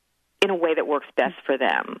in a way that works best for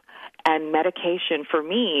them. And medication, for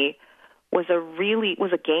me, was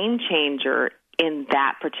a game changer in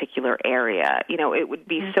that particular area. It would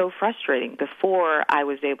be so frustrating. Before I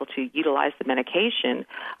was able to utilize the medication,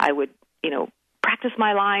 I would, practice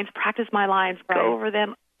my lines, right. go over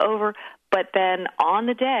them, but then on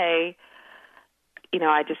the day,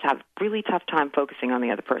 I just have really tough time focusing on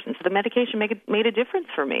the other person. So the medication made a difference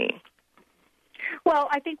for me. Well,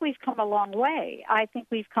 I think we've come a long way.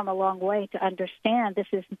 To understand this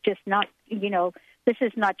is just not, this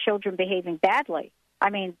is not children behaving badly. I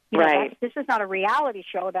mean, right. This is not a reality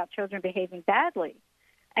show about children behaving badly.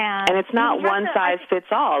 And it's not one size fits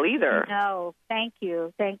all either. No, thank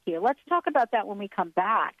you. Let's talk about that when we come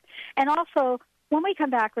back. And also, when we come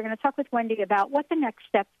back, we're going to talk with Wendy about what the next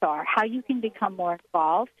steps are, how you can become more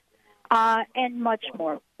involved, and much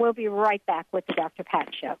more. We'll be right back with the Dr. Pat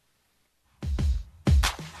Show.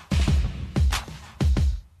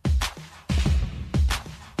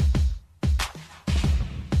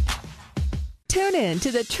 Tune in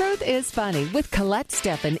to The Truth is Funny with Colette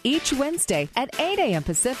Steffen each Wednesday at 8 a.m.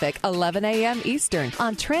 Pacific, 11 a.m. Eastern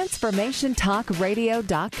on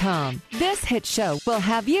TransformationTalkRadio.com. This hit show will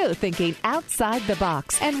have you thinking outside the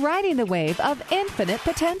box and riding the wave of infinite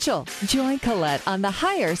potential. Join Colette on the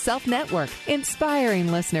Higher Self Network, inspiring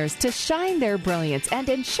listeners to shine their brilliance and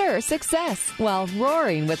ensure success while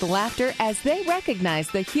roaring with laughter as they recognize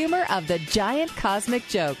the humor of the giant cosmic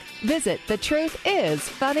joke. Visit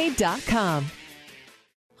thetruthисfunny.com.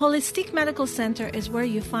 Holistic Medical Center is where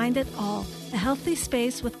you find it all. A healthy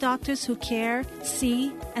space with doctors who care,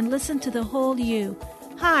 see, and listen to the whole you.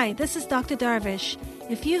 Hi, this is Dr. Darvish.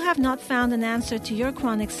 If you have not found an answer to your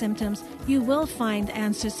chronic symptoms, you will find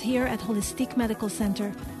answers here at Holistic Medical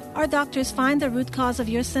Center. Our doctors find the root cause of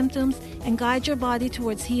your symptoms and guide your body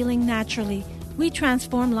towards healing naturally. We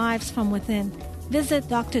transform lives from within. Visit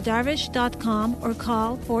drdarvish.com or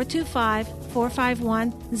call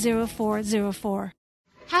 425-451-0404.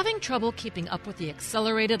 Having trouble keeping up with the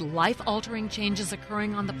accelerated, life-altering changes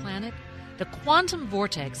occurring on the planet? The quantum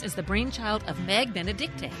vortex is the brainchild of Meg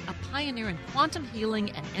Benedicte, a pioneer in quantum healing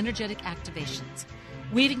and energetic activations.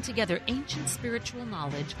 Weaving together ancient spiritual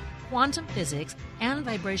knowledge, quantum physics, and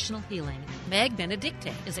vibrational healing, Meg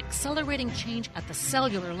Benedicte is accelerating change at the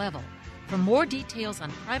cellular level. For more details on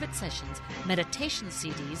private sessions, meditation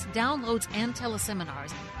CDs, downloads, and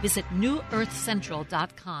teleseminars, visit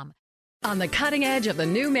newearthcentral.com. On the cutting edge of the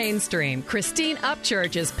new mainstream, Christine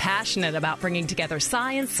Upchurch is passionate about bringing together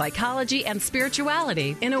science, psychology, and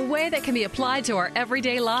spirituality in a way that can be applied to our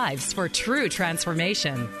everyday lives for true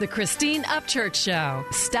transformation. The Christine Upchurch Show,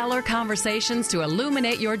 stellar conversations to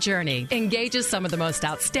illuminate your journey, engages some of the most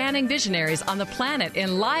outstanding visionaries on the planet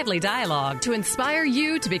in lively dialogue to inspire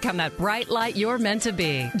you to become that bright light you're meant to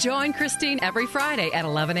be. Join Christine every Friday at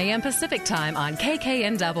 11 a.m. Pacific Time on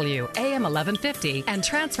KKNW, AM 1150, and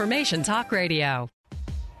Transformation Talk Radio.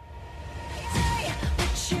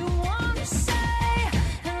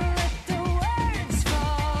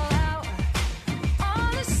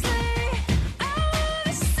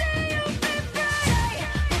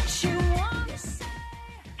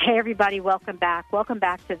 Hey, everybody, welcome back. Welcome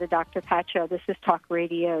back to the Dr. Pat Show. This is Talk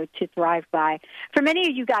Radio to Thrive By. For many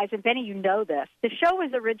of you guys, and Benny, you know this, the show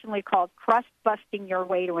was originally called Crust Busting Your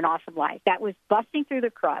Way to an Awesome Life. That was busting through the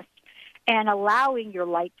crust and allowing your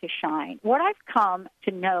light to shine. What I've come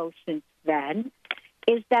to know since then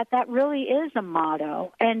is that that really is a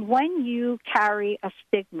motto. And when you carry a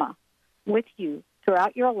stigma with you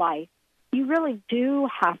throughout your life, you really do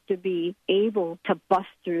have to be able to bust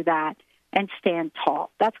through that and stand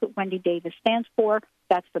tall. That's what Wendy Davis stands for.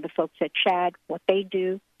 That's for the folks at CHADD, what they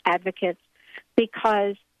do, advocates,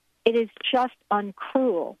 because it is just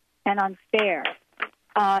uncruel and unfair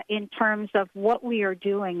in terms of what we are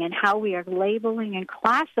doing and how we are labeling and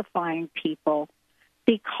classifying people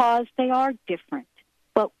because they are different,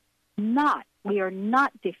 but we are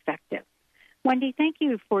not defective. Wendy, thank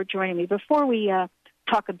you for joining me. Before we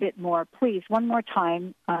talk a bit more, please, one more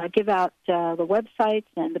time, give out the websites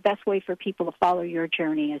and the best way for people to follow your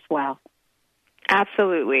journey as well.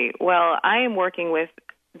 Absolutely. Well, I am working with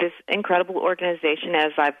this incredible organization,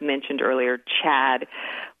 as I've mentioned earlier, CHADD,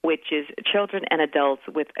 which is Children and Adults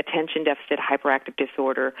with Attention-Deficit Hyperactive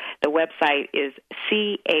Disorder. The website is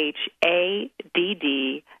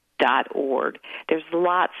CHADD.org. ADHD.org. There's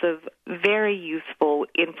lots of very useful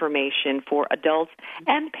information for adults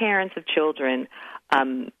and parents of children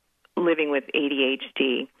living with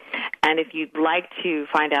ADHD. And if you'd like to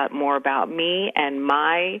find out more about me and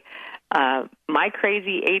my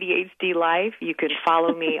crazy ADHD life, you can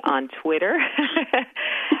follow me on Twitter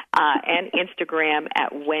and Instagram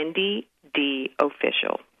at Wendy D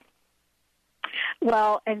Official.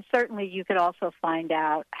 Well, and certainly you could also find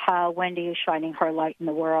out how Wendy is shining her light in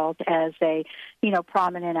the world as a,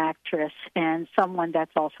 prominent actress and someone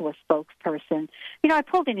that's also a spokesperson. I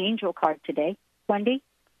pulled an angel card today, Wendy,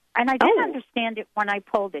 and I didn't understand it when I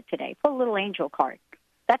pulled it today. Pull a little angel card.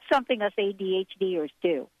 That's something us ADHDers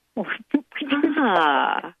do. So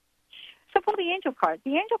pull the angel card.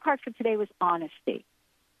 The angel card for today was honesty.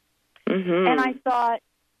 Mm-hmm. And I thought,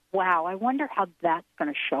 wow, I wonder how that's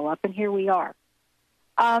going to show up, and here we are.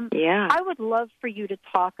 I would love for you to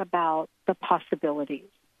talk about the possibilities.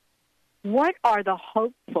 What are the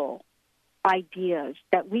hopeful ideas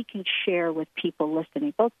that we can share with people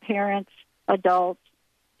listening, both parents, adults,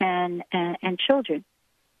 and children?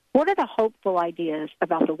 What are the hopeful ideas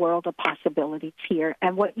about the world of possibilities here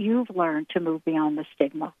and what you've learned to move beyond the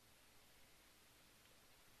stigma?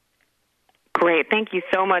 Great. Thank you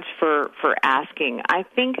so much for asking. I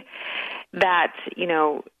think that,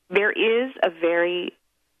 there is a very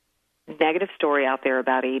negative story out there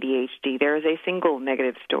about ADHD. There is a single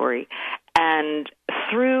negative story. And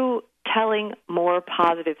through telling more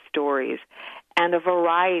positive stories and a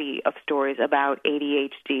variety of stories about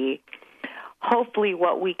ADHD, hopefully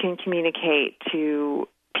what we can communicate to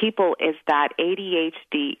people is that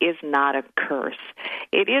ADHD is not a curse.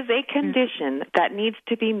 It is a condition that needs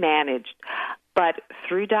to be managed, but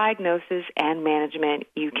through diagnosis and management,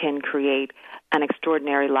 you can create an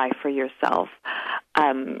extraordinary life for yourself.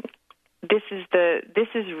 This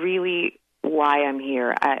is really why I'm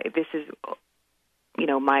here. This is,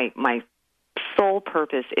 my sole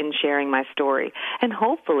purpose in sharing my story. And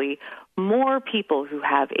hopefully more people who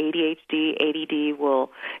have ADHD, ADD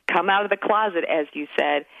will come out of the closet, as you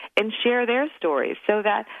said, and share their stories so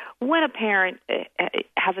that when a parent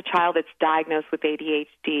has a child that's diagnosed with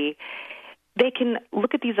ADHD, they can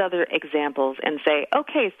look at these other examples and say,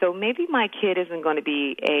 okay, so maybe my kid isn't going to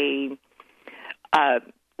be a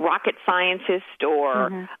rocket scientist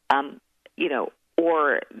or,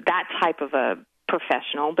 or that type of a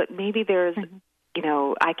professional, but maybe there's,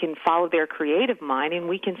 I can follow their creative mind and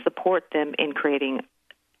we can support them in creating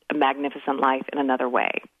a magnificent life in another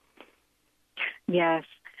way. Yes.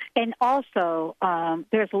 And also,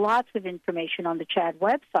 there's lots of information on the CHADD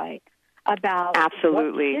website about what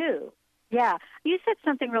to do. Yeah. You said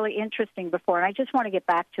something really interesting before, and I just want to get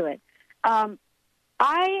back to it.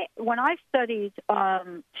 When I studied,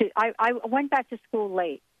 I went back to school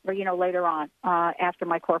late, or, later on after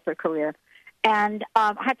my corporate career, and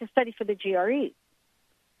I had to study for the GRE.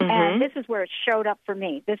 Mm-hmm. And this is where it showed up for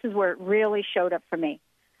me. This is where it really showed up for me.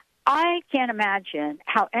 I can't imagine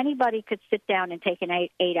how anybody could sit down and take an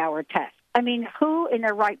 8-hour test. I mean, who in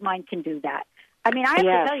their right mind can do that? I mean, I have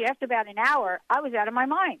to tell you, after about an hour, I was out of my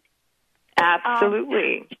mind.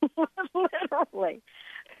 Absolutely. Literally.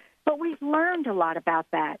 But we've learned a lot about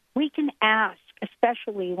that. We can ask,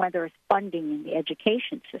 especially when there's funding in the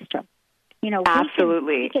education system.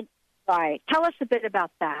 Absolutely. Right. Tell us a bit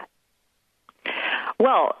about that.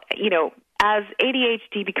 Well, as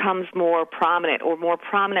ADHD becomes more prominent or more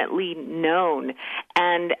prominently known,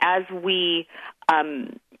 and as we,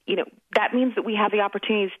 that means that we have the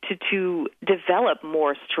opportunities to develop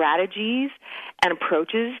more strategies and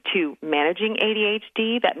approaches to managing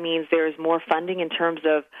ADHD. That means there's more funding in terms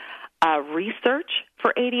of research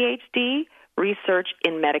for ADHD, research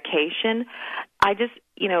in medication.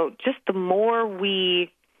 Just the more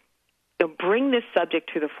we bring this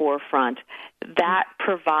subject to the forefront, that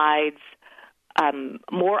provides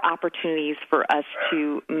more opportunities for us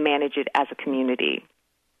to manage it as a community.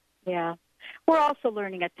 Yeah. We're also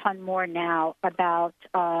learning a ton more now about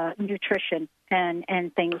nutrition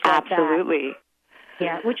and things like that. Absolutely.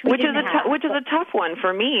 Yeah, which is a tough one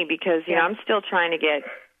for me because I'm still trying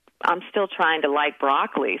to like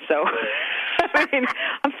broccoli. So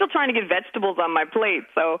I'm still trying to get vegetables on my plate.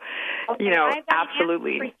 So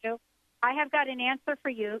absolutely. I have got an answer for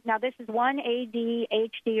you. Now, this is one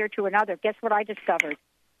ADHDer to another. Guess what I discovered?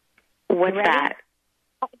 What's that?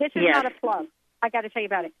 Oh, this is not a plug. I got to tell you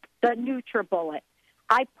about it. The NutriBullet.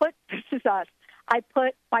 I put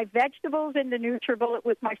my vegetables in the NutriBullet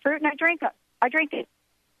with my fruit, and I drink it.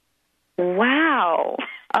 Wow.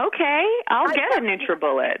 Okay, I'll get a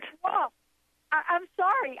NutriBullet. Well, I'm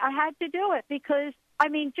sorry. I had to do it because,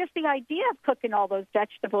 just the idea of cooking all those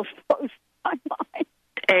vegetables blows my mind.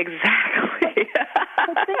 Exactly.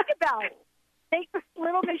 But think about it. Take this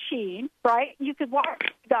little machine, right? You could watch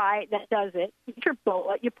the guy that does it. Get your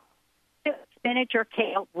bullet, you put spinach or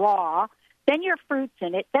kale raw, then your fruits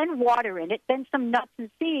in it, then water in it, then some nuts and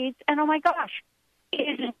seeds, and oh my gosh,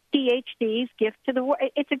 it is ADHD's gift to the world.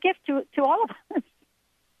 It's a gift to all of us.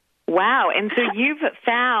 Wow. And so you've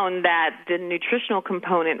found that the nutritional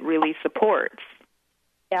component really supports.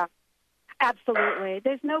 Yeah, absolutely.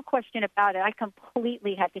 There's no question about it. I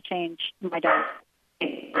completely had to change my diet.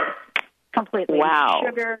 Completely. Wow.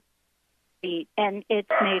 Sugar, wheat, and it's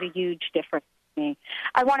made a huge difference to me.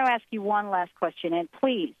 I want to ask you one last question, and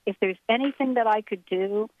please, if there's anything that I could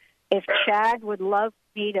do, if CHADD would love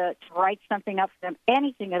me to write something up for them,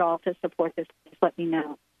 anything at all to support this, please let me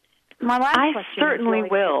know. My last question. I certainly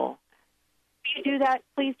will. Can you do that?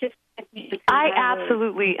 Please just. I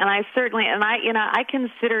absolutely, and I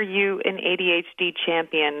consider you an ADHD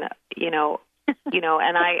champion.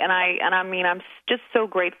 I'm just so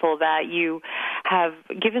grateful that you have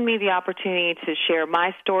given me the opportunity to share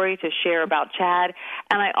my story, to share about CHADD,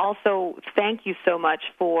 and I also thank you so much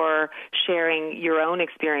for sharing your own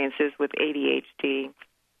experiences with ADHD.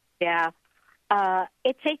 Yeah.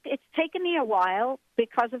 It's taken me a while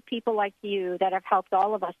because of people like you that have helped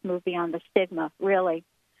all of us move beyond the stigma, really.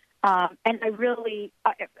 And I really,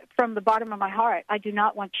 from the bottom of my heart, I do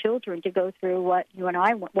not want children to go through what you and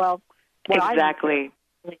I went. Well, exactly.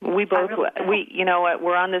 We both. You know what?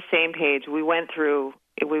 We're on the same page. We went through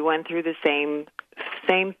the same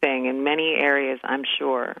thing in many areas, I'm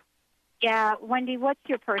sure. Yeah, Wendy, what's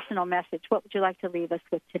your personal message? What would you like to leave us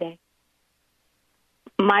with today?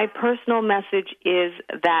 My personal message is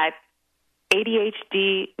that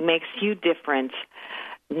ADHD makes you different,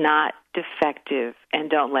 not defective,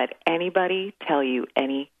 and don't let anybody tell you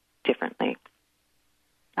any differently.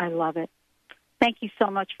 I love it. Thank you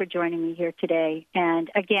so much for joining me here today.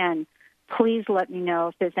 And again, please let me know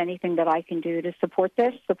if there's anything that I can do to support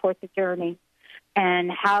the journey,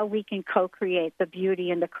 and how we can co-create the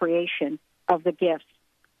beauty and the creation of the gifts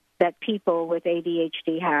that people with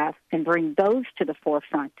ADHD have, and bring those to the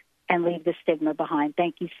forefront and leave the stigma behind.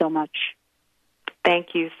 Thank you so much.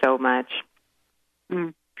 Thank you so much.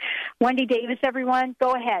 Wendy Davis, everyone,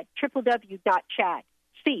 go ahead,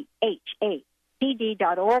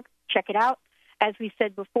 www.chadd.org. Check it out. As we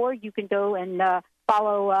said before, you can go and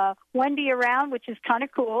follow Wendy around, which is kind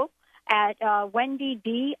of cool, at Wendy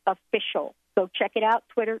D Official. So check it out,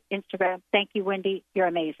 Twitter, Instagram. Thank you, Wendy. You're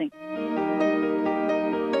amazing.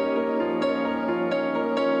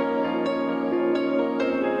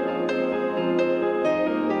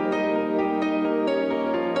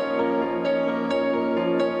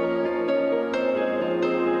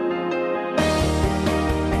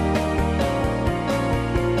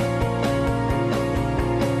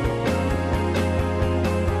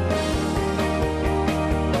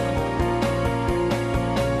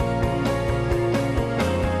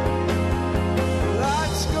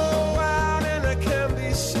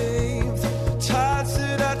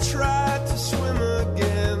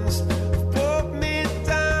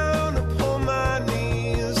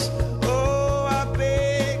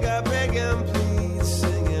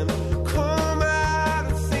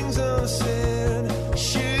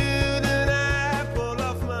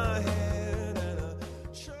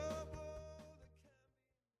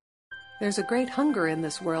 There's a great hunger in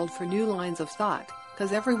this world for new lines of thought,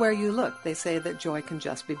 because everywhere you look, they say that joy can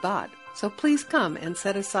just be bought. So please come and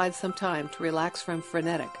set aside some time to relax from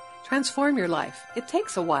frenetic. Transform your life. It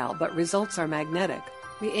takes a while, but results are magnetic.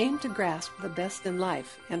 We aim to grasp the best in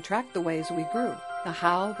life and track the ways we grew. The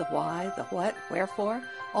how, the why, the what, wherefore,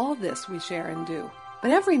 all this we share and do.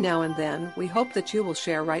 But every now and then, we hope that you will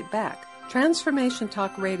share right back. Transformation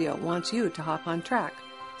Talk Radio wants you to hop on track.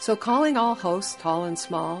 So calling all hosts, tall and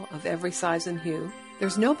small, of every size and hue,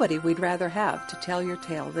 there's nobody we'd rather have to tell your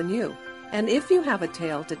tale than you. And if you have a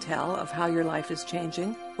tale to tell of how your life is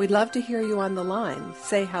changing, we'd love to hear you on the line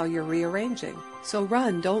say how you're rearranging. So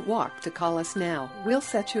run, don't walk to call us now. We'll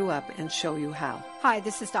set you up and show you how. Hi,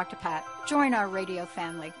 this is Dr. Pat. Join our radio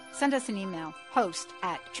family. Send us an email,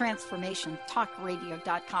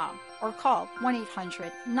 host@transformationtalkradio.com, or call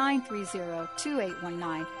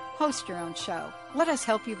 1-800-930-2819. Host your own show. Let us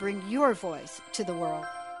help you bring your voice to the world.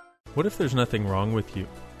 What if there's nothing wrong with you?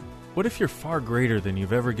 What if you're far greater than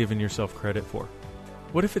you've ever given yourself credit for?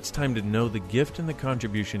 What if it's time to know the gift and the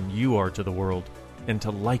contribution you are to the world, and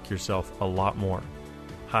to like yourself a lot more?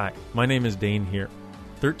 Hi, my name is Dane here.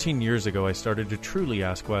 13 years ago, I started to truly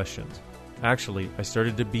ask questions. Actually, I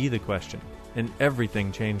started to be the question, and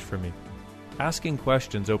everything changed for me. Asking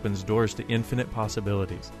questions opens doors to infinite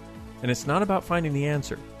possibilities. And it's not about finding the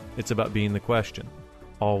answer. It's about being the question.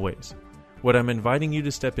 always. What I'm inviting you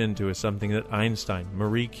to step into is something that Einstein,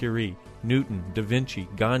 Marie Curie, Newton, Da Vinci,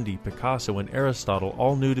 Gandhi, Picasso, and Aristotle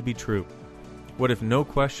all knew to be true. What if no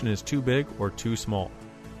question is too big or too small?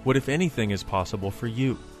 What if anything is possible for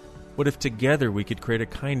you? What if together we could create a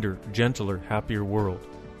kinder, gentler, happier world?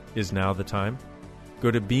 Is now the time? Go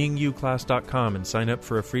to beingyouclass.com and sign up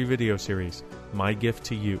for a free video series, My Gift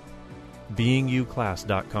to You.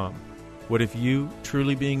 beingyouclass.com. What if you,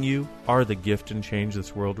 truly being you, are the gift and change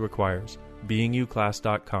this world requires?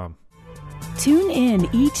 beingyouclass.com. Tune in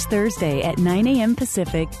each Thursday at 9 a.m.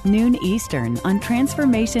 Pacific, noon Eastern on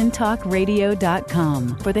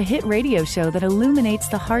TransformationTalkRadio.com for the hit radio show that illuminates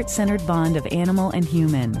the heart-centered bond of animal and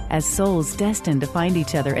human as souls destined to find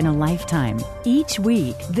each other in a lifetime. Each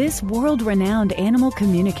week, this world-renowned animal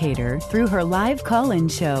communicator, through her live call-in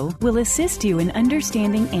show, will assist you in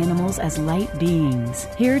understanding animals as light beings,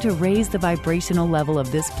 here to raise the vibrational level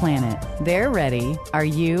of this planet. They're ready. Are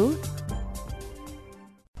you?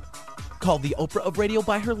 Called the Oprah of radio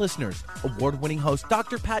by her listeners, award-winning host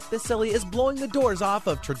Dr. Pat Baccili is blowing the doors off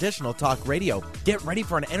of traditional talk radio. Get ready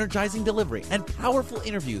for an energizing delivery and powerful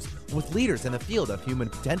interviews with leaders in the field of human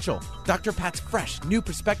potential. Dr. Pat's fresh, new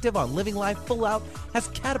perspective on living life full out has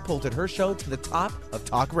catapulted her show to the top of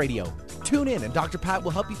talk radio. Tune in and Dr. Pat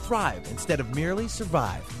will help you thrive instead of merely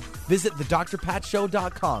survive. Visit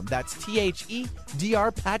thedrpatshow.com. That's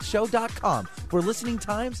THEDRPatshow.com for listening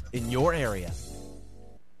times in your area.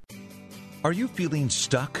 Are you feeling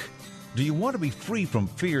stuck? Do you want to be free from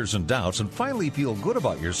fears and doubts and finally feel good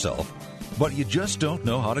about yourself, but you just don't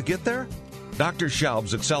know how to get there? Dr.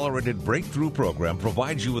 Schaub's Accelerated Breakthrough Program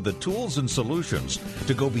provides you with the tools and solutions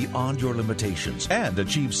to go beyond your limitations and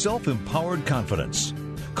achieve self-empowered confidence.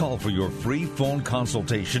 Call for your free phone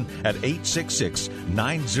consultation at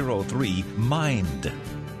 866-903-MIND.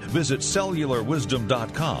 Visit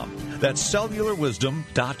cellularwisdom.com. That's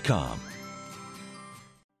cellularwisdom.com.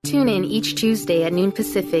 Tune in each Tuesday at noon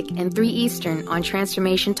Pacific and 3 Eastern on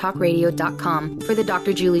TransformationTalkRadio.com for The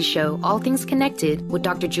Dr. Julie Show, All Things Connected with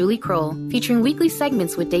Dr. Julie Kroll, featuring weekly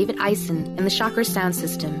segments with David Eisen and the Chakra Sound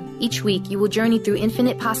System. Each week, you will journey through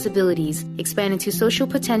infinite possibilities, expand into social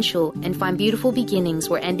potential, and find beautiful beginnings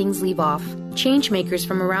where endings leave off. Changemakers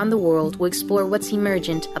from around the world will explore what's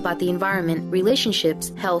emergent about the environment,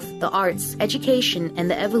 relationships, health, the arts, education, and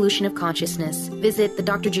the evolution of consciousness. Visit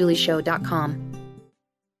thedrjulieshow.com.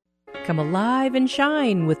 Come alive and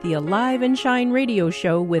shine with the Alive and Shine radio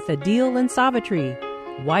show with Adil and Savitri.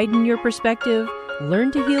 Widen your perspective,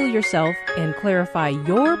 learn to heal yourself, and clarify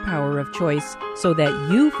your power of choice so that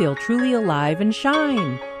you feel truly alive and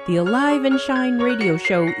shine. The Alive and Shine radio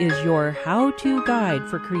show is your how-to guide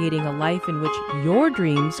for creating a life in which your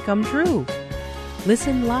dreams come true.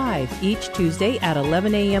 Listen live each Tuesday at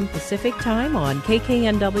 11 a.m. Pacific Time on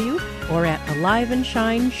KKNW or at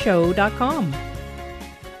aliveandshineshow.com.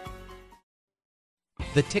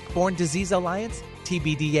 The Tick-Borne Disease Alliance,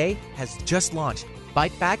 TBDA, has just launched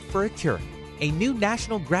Bite Back for a Cure, a new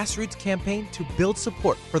national grassroots campaign to build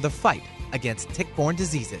support for the fight against tick-borne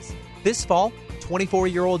diseases. This fall,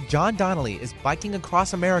 24-year-old John Donnelly is biking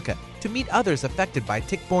across America to meet others affected by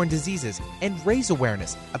tick-borne diseases and raise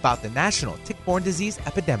awareness about the national tick-borne disease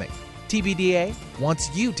epidemic. TBDA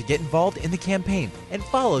wants you to get involved in the campaign and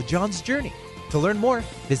follow John's journey. To learn more,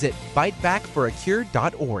 visit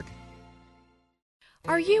bitebackforacure.org.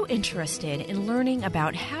 Are you interested in learning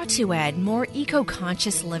about how to add more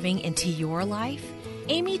eco-conscious living into your life?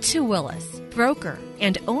 Amy Tuwillis, broker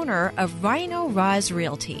and owner of Rhino Roz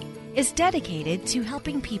Realty, is dedicated to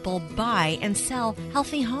helping people buy and sell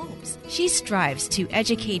healthy homes. She strives to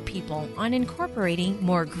educate people on incorporating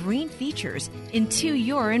more green features into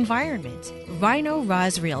your environment. Rhino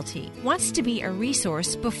Roz Realty wants to be a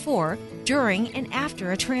resource before, during, and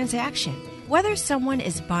after a transaction. Whether someone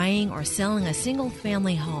is buying or selling a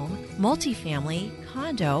single-family home, multifamily,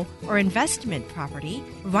 condo, or investment property,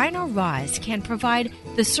 Rhino Roz can provide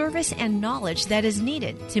the service and knowledge that is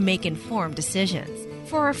needed to make informed decisions.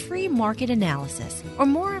 For a free market analysis or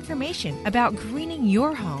more information about greening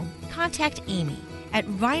your home, contact Amy at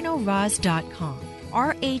rhinoroz.com,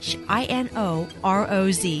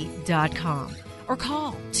 RHINOROZ.com, or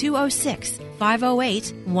call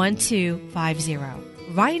 206-508-1250.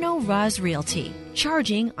 Rhino Roz Realty,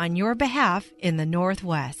 charging on your behalf in the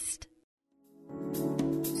Northwest.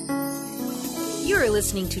 You are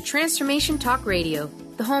listening to Transformation Talk Radio,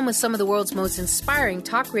 the home of some of the world's most inspiring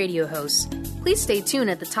talk radio hosts. Please stay tuned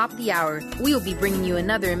at the top of the hour. We will be bringing you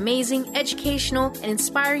another amazing, educational, and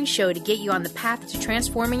inspiring show to get you on the path to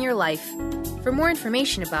transforming your life. For more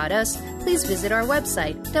information about us, please visit our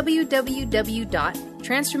website,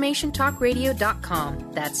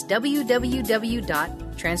 www.transformationtalkradio.com. That's www.transformationtalkradio.com.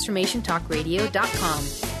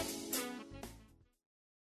 TransformationTalkRadio.com.